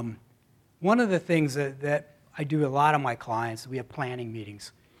 One of the things that I do a lot of my clients, we have planning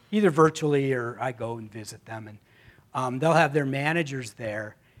meetings, either virtually or I go and visit them, and they'll have their managers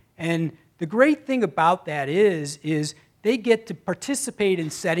there. And the great thing about that is they get to participate in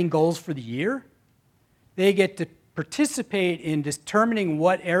setting goals for the year. They get to participate in determining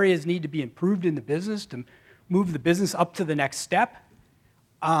what areas need to be improved in the business to move the business up to the next step.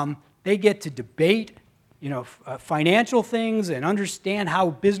 They get to debate, you know, financial things and understand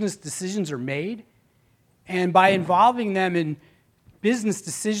how business decisions are made. And by involving them in business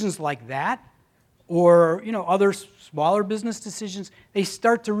decisions like that, or other smaller business decisions, they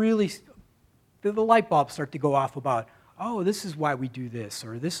start to really, the light bulbs start to go off about, oh, this is why we do this,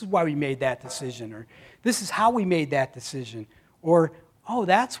 or this is why we made that decision, or this is how we made that decision, or, oh,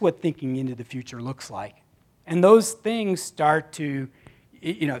 that's what thinking into the future looks like. And those things start to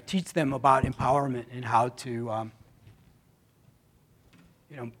teach them about empowerment and how to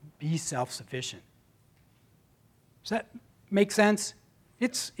be self-sufficient. Does that make sense?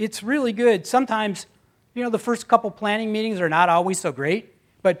 It's really good. Sometimes, the first couple planning meetings are not always so great,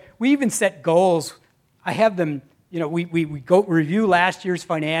 but we even set goals. I have them, we go review last year's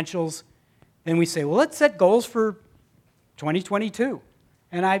financials, then we say, well, let's set goals for 2022.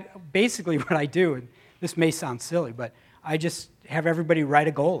 And basically what I do, and this may sound silly, but I just have everybody write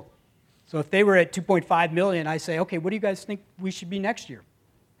a goal. So if they were at 2.5 million, I say, okay, what do you guys think we should be next year?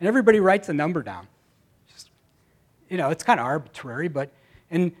 And everybody writes a number down. It's kind of arbitrary,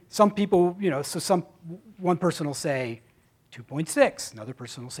 and some people, one person will say 2.6, another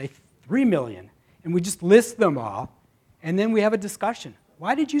person will say 3 million, and we just list them all, and then we have a discussion.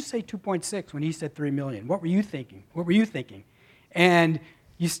 Why did you say 2.6 when he said 3 million? What were you thinking? What were you thinking? And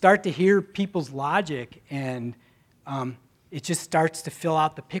you start to hear people's logic, and it just starts to fill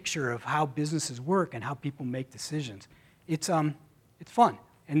out the picture of how businesses work and how people make decisions. It's fun,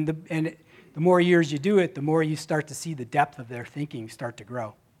 and the more years you do it, the more you start to see the depth of their thinking start to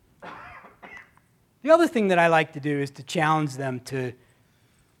grow. The other thing that I like to do is to challenge them to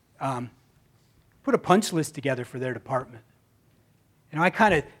put a punch list together for their department. I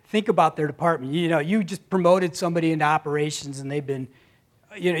kind of think about their department. You just promoted somebody into operations, and they've been,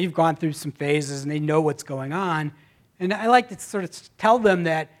 you've gone through some phases, and they know what's going on. And I like to sort of tell them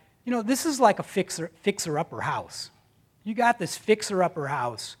that, this is like a fixer-upper house. You got this fixer-upper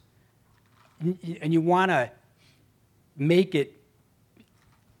house, and you want to make it,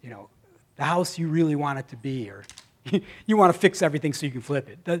 the house you really want it to be, or you want to fix everything so you can flip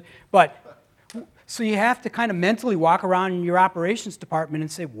it. So you have to kind of mentally walk around in your operations department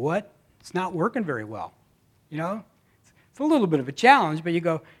and say, what? It's not working very well. It's a little bit of a challenge, but you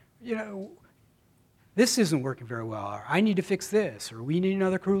go, this isn't working very well, or I need to fix this, or we need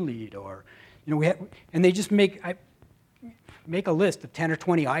another crew lead, or, and they just make a list of 10 or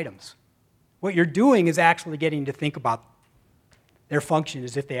 20 items. What you're doing is actually getting to think about their function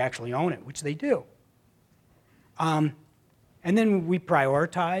as if they actually own it, which they do. And then we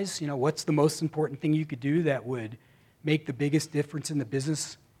prioritize, what's the most important thing you could do that would make the biggest difference in the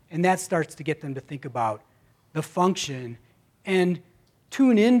business. And that starts to get them to think about the function and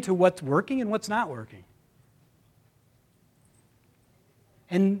tune into what's working and what's not working.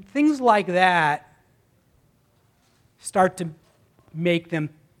 And things like that start to make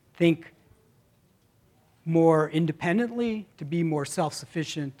them think more independently, to be more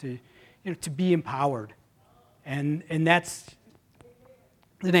self-sufficient, to be empowered. And that's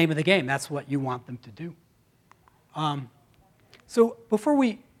the name of the game. That's what you want them to do. So before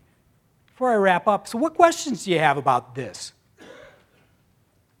I wrap up, so what questions do you have about this?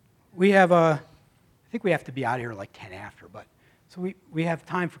 I think we have to be out of here like 10 after, but so we have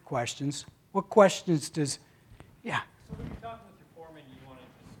time for questions. What questions does, yeah? So when you're talking with your foreman, you want to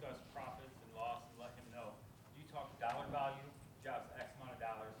discuss profits and loss and let him know. You talk dollar value, job's X amount of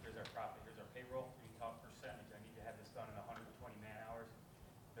dollars, here's our profit, here's our payroll. You talk percentage, I need to have this done in 120 man hours.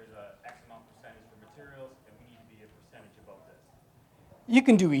 There's a X amount percentage for materials, and we need to be a percentage above this. You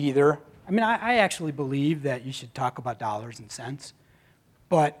can do either. I actually believe that you should talk about dollars and cents,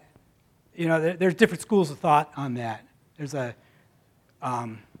 but there's different schools of thought on that. There's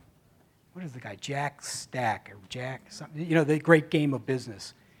what is the guy, Jack Stack, or Jack something, the great game of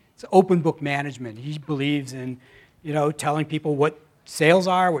business. It's open book management. He believes in, telling people what sales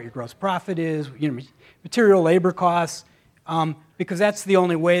are, what your gross profit is, material labor costs, because that's the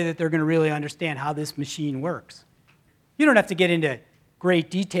only way that they're going to really understand how this machine works. You don't have to get into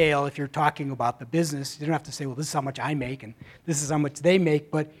great detail if you're talking about the business. You don't have to say, well, this is how much I make and this is how much they make,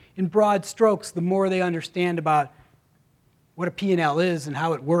 but in broad strokes, the more they understand about what a P&L is and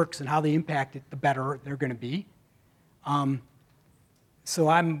how it works and how they impact it, the better they're going to be. So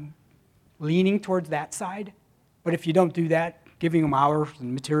I'm leaning towards that side, but if you don't do that, giving them hours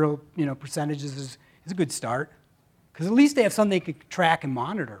and material percentages is a good start, because at least they have something they can track and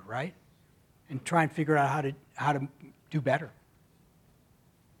monitor, right? And try and figure out how to do better.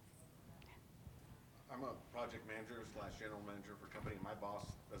 I'm a project manager / general manager for a company. My boss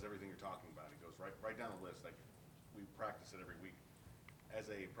does everything you're talking about. He goes right down the list. Like, we practice it every week.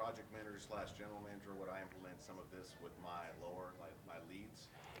 As a project manager / general manager, would I implement some of this with my my leads?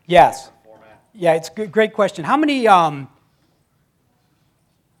 Yes. Format Yeah, it's a great question. How many of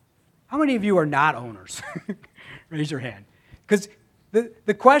you are not owners? Raise your hand. Because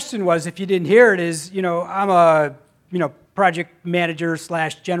the question was, if you didn't hear it, is, I'm a, project manager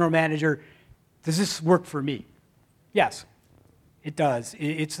 / general manager. Does this work for me? Yes, it does.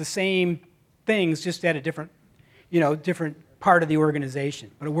 It's the same things, just at a different, different part of the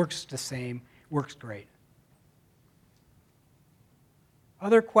organization. But it works the same, works great.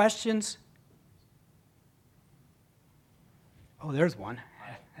 Other questions? Oh, there's one.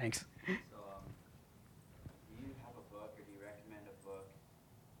 Thanks. So, do you have a book, or do you recommend a book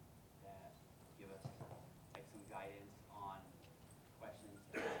that give us like some guidance on questions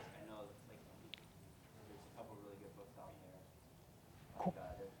to ask? I know like there's a couple really good books out there.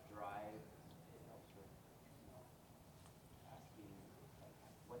 Like there's Drive. It helps with asking like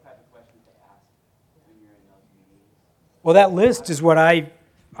what type of questions to ask when you're in those meetings. Well, that list is what I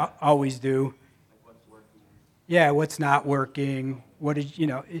always do. Like what's working. Yeah, what's not working? What is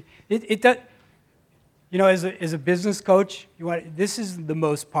it does. As a business coach, this is the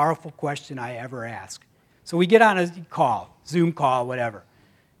most powerful question I ever ask. So we get on a call, Zoom call, whatever.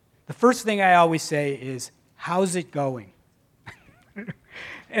 The first thing I always say is, "How's it going?"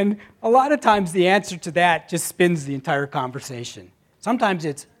 And a lot of times the answer to that just spins the entire conversation. Sometimes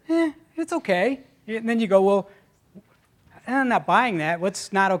it's, it's okay, and then you go, well, I'm not buying that.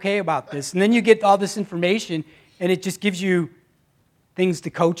 What's not okay about this? And then you get all this information, and it just gives you things to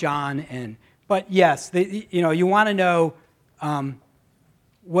coach on. But yes, you want to know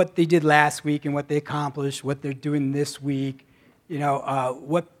what they did last week and what they accomplished, what they're doing this week,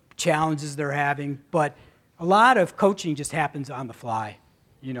 what challenges they're having. But a lot of coaching just happens on the fly.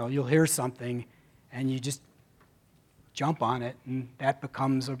 You'll hear something, and you just jump on it, and that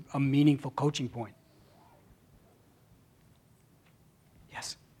becomes a meaningful coaching point.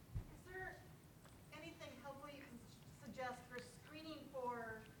 Yes? Is there anything helpful you can suggest for screening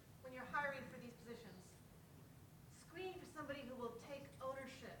for when you're hiring for these positions? Screening for somebody who will take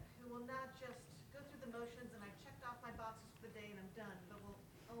ownership, who will not just go through the motions and I checked off my boxes for the day and I'm done, but will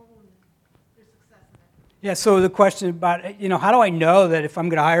own their success in it. Yeah, so the question about, how do I know that if I'm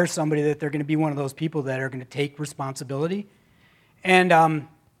going to hire somebody that they're going to be one of those people that are going to take responsibility? And I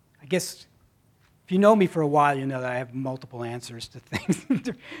guess if you know me for a while, you know that I have multiple answers to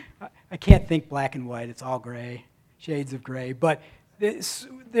things. I can't think black and white. It's all gray, shades of gray. But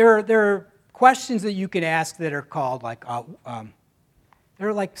there are questions that you can ask that are called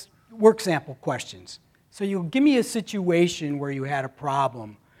they're like work sample questions. So you give me a situation where you had a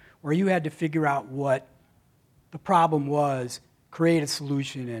problem, where you had to figure out what the problem was, create a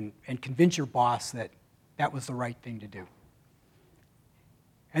solution, and convince your boss that that was the right thing to do.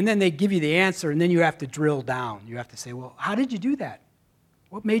 And then they give you the answer, and then you have to drill down. You have to say, well, how did you do that?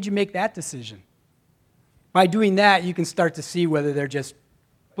 What made you make that decision? By doing that, you can start to see whether they're just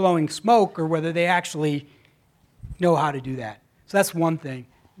blowing smoke or whether they actually know how to do that. So that's one thing.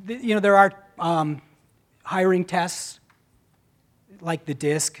 There are hiring tests, like the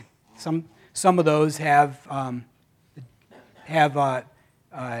DISC. Some of those have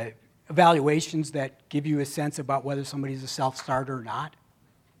evaluations that give you a sense about whether somebody's a self-starter or not.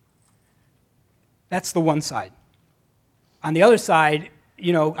 That's the one side. On the other side,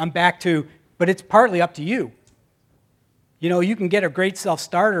 I'm back to, but it's partly up to you. You can get a great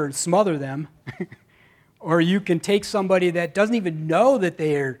self-starter and smother them, or you can take somebody that doesn't even know that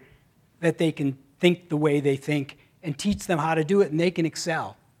they can think the way they think and teach them how to do it, and they can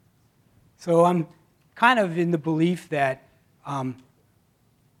excel. So I'm kind of in the belief that I'm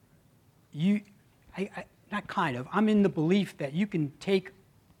in the belief that you can take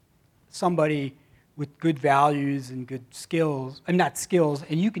somebody with good values and good skills, and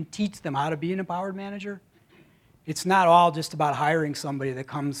you can teach them how to be an empowered manager. It's not all just about hiring somebody that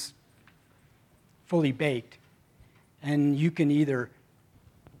comes fully baked. And you can either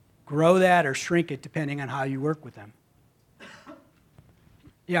grow that or shrink it depending on how you work with them.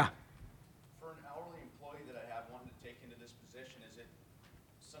 Yeah. For an hourly employee that I have wanted to take into this position, is it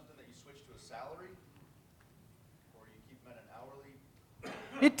something that you switch to a salary? Or you keep them at an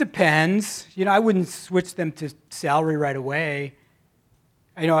hourly? It depends. I wouldn't switch them to salary right away.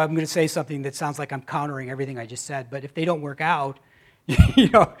 I'm going to say something that sounds like I'm countering everything I just said, but if they don't work out,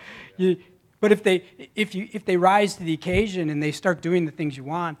 but if they rise to the occasion and they start doing the things you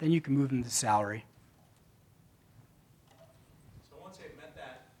want, then you can move them to salary. So once they've met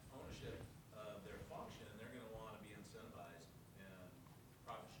that ownership of their function, they're going to want to be incentivized and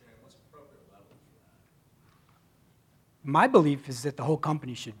profit sharing. What's the appropriate level for that? My belief is that the whole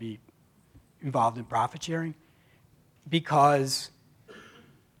company should be involved in profit sharing, because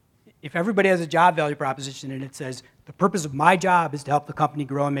if everybody has a job value proposition and it says, the purpose of my job is to help the company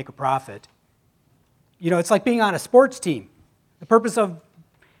grow and make a profit, it's like being on a sports team. The purpose of,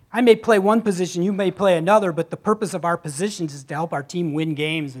 I may play one position, you may play another, but the purpose of our positions is to help our team win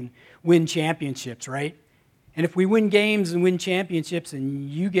games and win championships, right? And if we win games and win championships and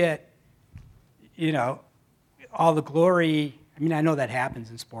you get, all the glory, I know that happens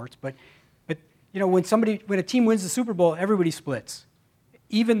in sports, but when a team wins the Super Bowl, everybody splits.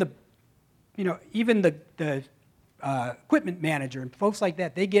 Even the equipment manager and folks like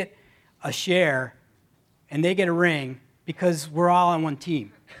that, they get a share and they get a ring because we're all on one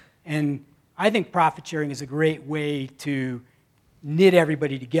team. And I think profit sharing is a great way to knit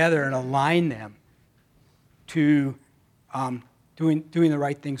everybody together and align them to doing the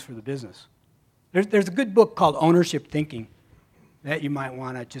right things for the business. There's a good book called Ownership Thinking that you might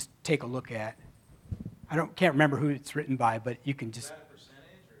want to just take a look at. Can't remember who it's written by, but you can just. Is that a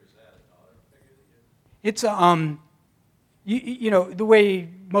percentage or is that a dollar figure that you? The way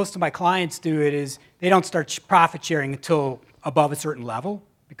most of my clients do it is they don't start profit sharing until above a certain level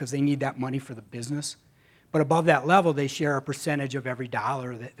because they need that money for the business. But above that level, they share a percentage of every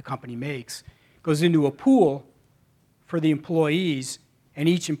dollar that the company makes. It goes into a pool for the employees, and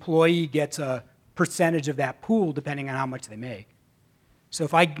each employee gets a percentage of that pool depending on how much they make. So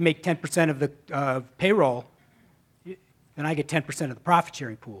if I make 10% of the payroll, then I get 10% of the profit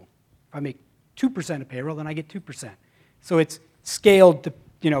sharing pool. If I make 2% of payroll, then I get 2%. So it's scaled to,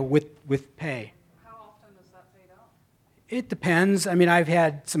 with pay. How often does that pay out? It depends. I've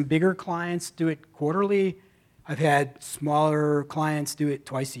had some bigger clients do it quarterly. I've had smaller clients do it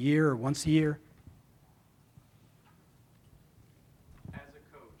twice a year or once a year. As a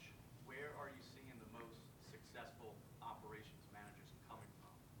coach, where are you seeing the most successful operations managers coming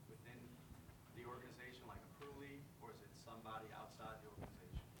from? Within the organization, like a crew lead, or is it somebody outside the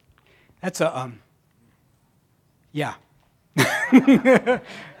organization? That's yeah.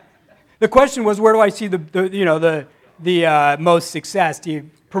 The question was, where do I see the most success? Do you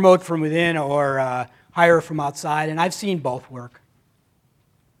promote from within or hire from outside? And I've seen both work.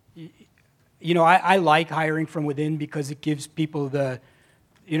 I like hiring from within because it gives people the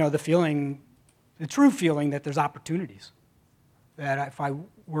feeling, the true feeling that there's opportunities. That if I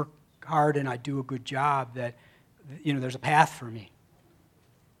work hard and I do a good job, that there's a path for me.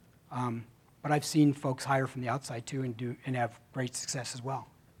 But I've seen folks hire from the outside too and have great success as well.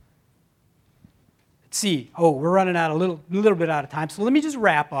 Let's see. Oh, we're running out a little bit out of time, so let me just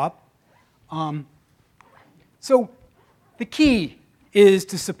wrap up. So the key is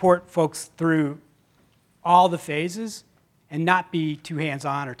to support folks through all the phases and not be too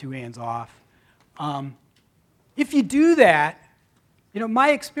hands-on or too hands-off. If you do that, my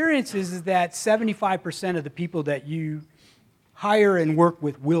experience is that 75% of the people that you hire and work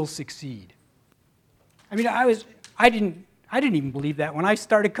with will succeed. I didn't even believe that when I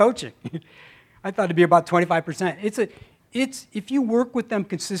started coaching. I thought it'd be about 25%. If you work with them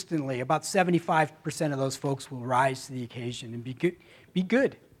consistently, about 75% of those folks will rise to the occasion and be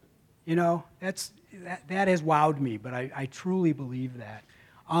good. That has wowed me, but I truly believe that.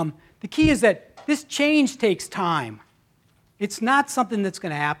 The key is that this change takes time. It's not something that's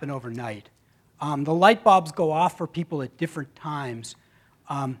going to happen overnight. The light bulbs go off for people at different times.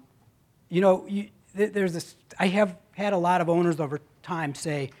 I have had a lot of owners over time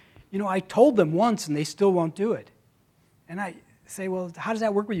say, I told them once and they still won't do it. And I say, well, how does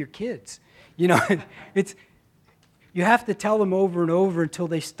that work with your kids? You have to tell them over and over until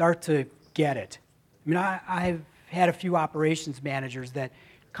they start to get it. I've had a few operations managers that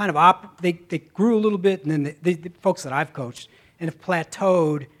kind of they grew a little bit, and then the folks that I've coached and have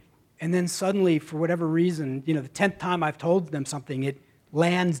plateaued, and then suddenly, for whatever reason, the 10th time I've told them something, it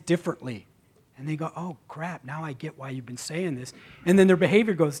lands differently. And they go, oh, crap, now I get why you've been saying this. And then their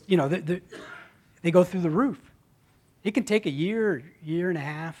behavior goes, they go through the roof. It can take a year and a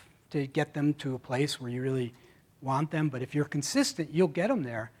half to get them to a place where you really want them, but if you're consistent, you'll get them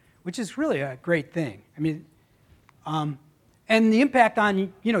there, which is really a great thing. And the impact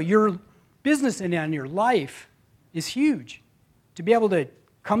on, your business and on your life is huge. To be able to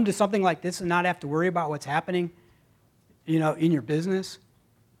come to something like this and not have to worry about what's happening, in your business,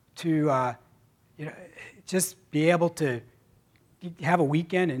 to just be able to have a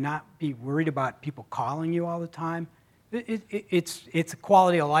weekend and not be worried about people calling you all the time. It's a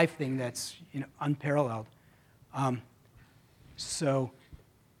quality of life thing that's unparalleled. Over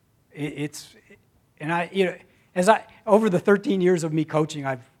the 13 years of me coaching,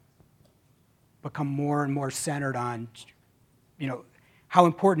 I've become more and more centered on how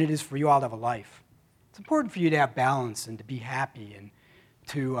important it is for you all to have a life. It's important for you to have balance and to be happy and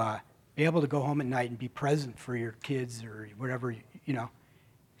to be able to go home at night and be present for your kids or whatever, you know.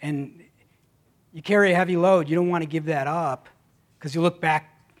 And you carry a heavy load. You don't want to give that up because you look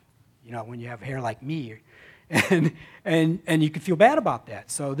back, you know, when you have hair like me, and you can feel bad about that.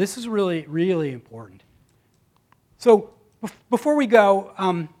 So this is really, really important. So before we go,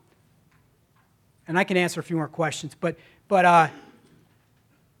 and I can answer a few more questions, but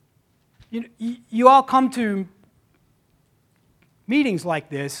you all come to meetings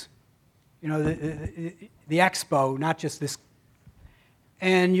like this, you know, the expo, not just this,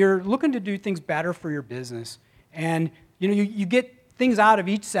 and you're looking to do things better for your business. And you know, you get things out of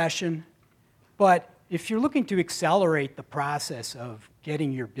each session, but if you're looking to accelerate the process of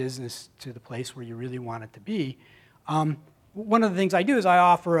getting your business to the place where you really want it to be, one of the things I do is I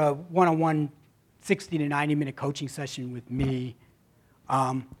offer a one-on-one 60 to 90-minute coaching session with me,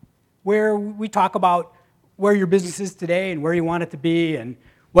 where we talk about where your business is today and where you want it to be and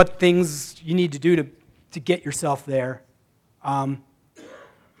what things you need to do to get yourself there.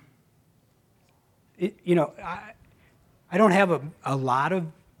 You know, I don't have a lot of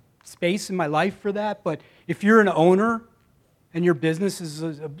space in my life for that, but if you're an owner and your business is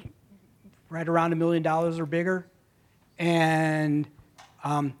right around $1 million or bigger, and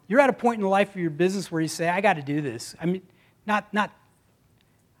you're at a point in the life of your business where you say, I got to do this. I mean,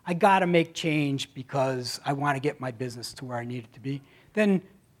 I got to make change because I want to get my business to where I need it to be, then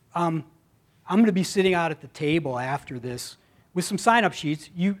I'm going to be sitting out at the table after this with some sign-up sheets.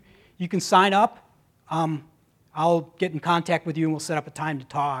 You can sign up. I'll get in contact with you and we'll set up a time to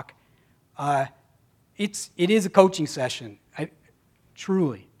talk. It is a coaching session.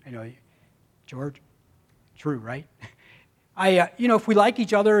 Truly, I know, George, true, right? You know, if we like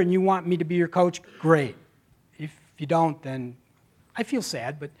each other and you want me to be your coach, great. If you don't, then I feel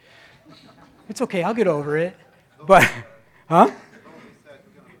sad, but it's okay. I'll get over it. But, huh?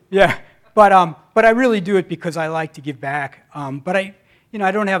 Yeah. But I really do it because I like to give back. But I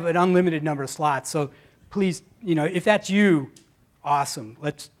don't have an unlimited number of slots. So please, you know, if that's you, awesome.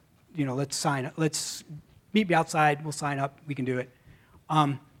 Let's sign up. Let's meet me outside. We'll sign up. We can do it.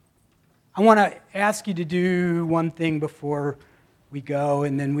 I want to ask you to do one thing before we go,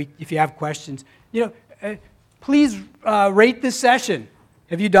 and then if you have questions, you know, please rate this session.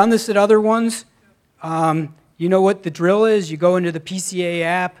 Have you done this at other ones? You know what the drill is. You go into the PCA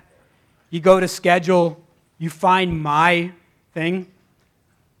app, you go to schedule, you find my thing,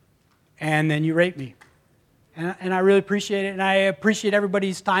 and then you rate me. And I really appreciate it, and I appreciate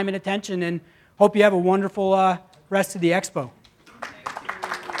everybody's time and attention, and hope you have a wonderful rest of the expo.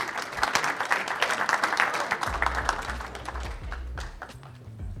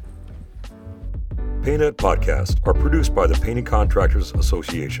 PayNet podcasts are produced by the Painting Contractors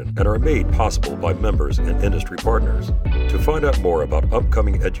Association and are made possible by members and industry partners. To find out more about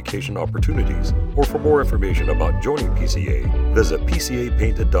upcoming education opportunities or for more information about joining PCA, visit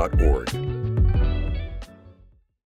pcapainted.org.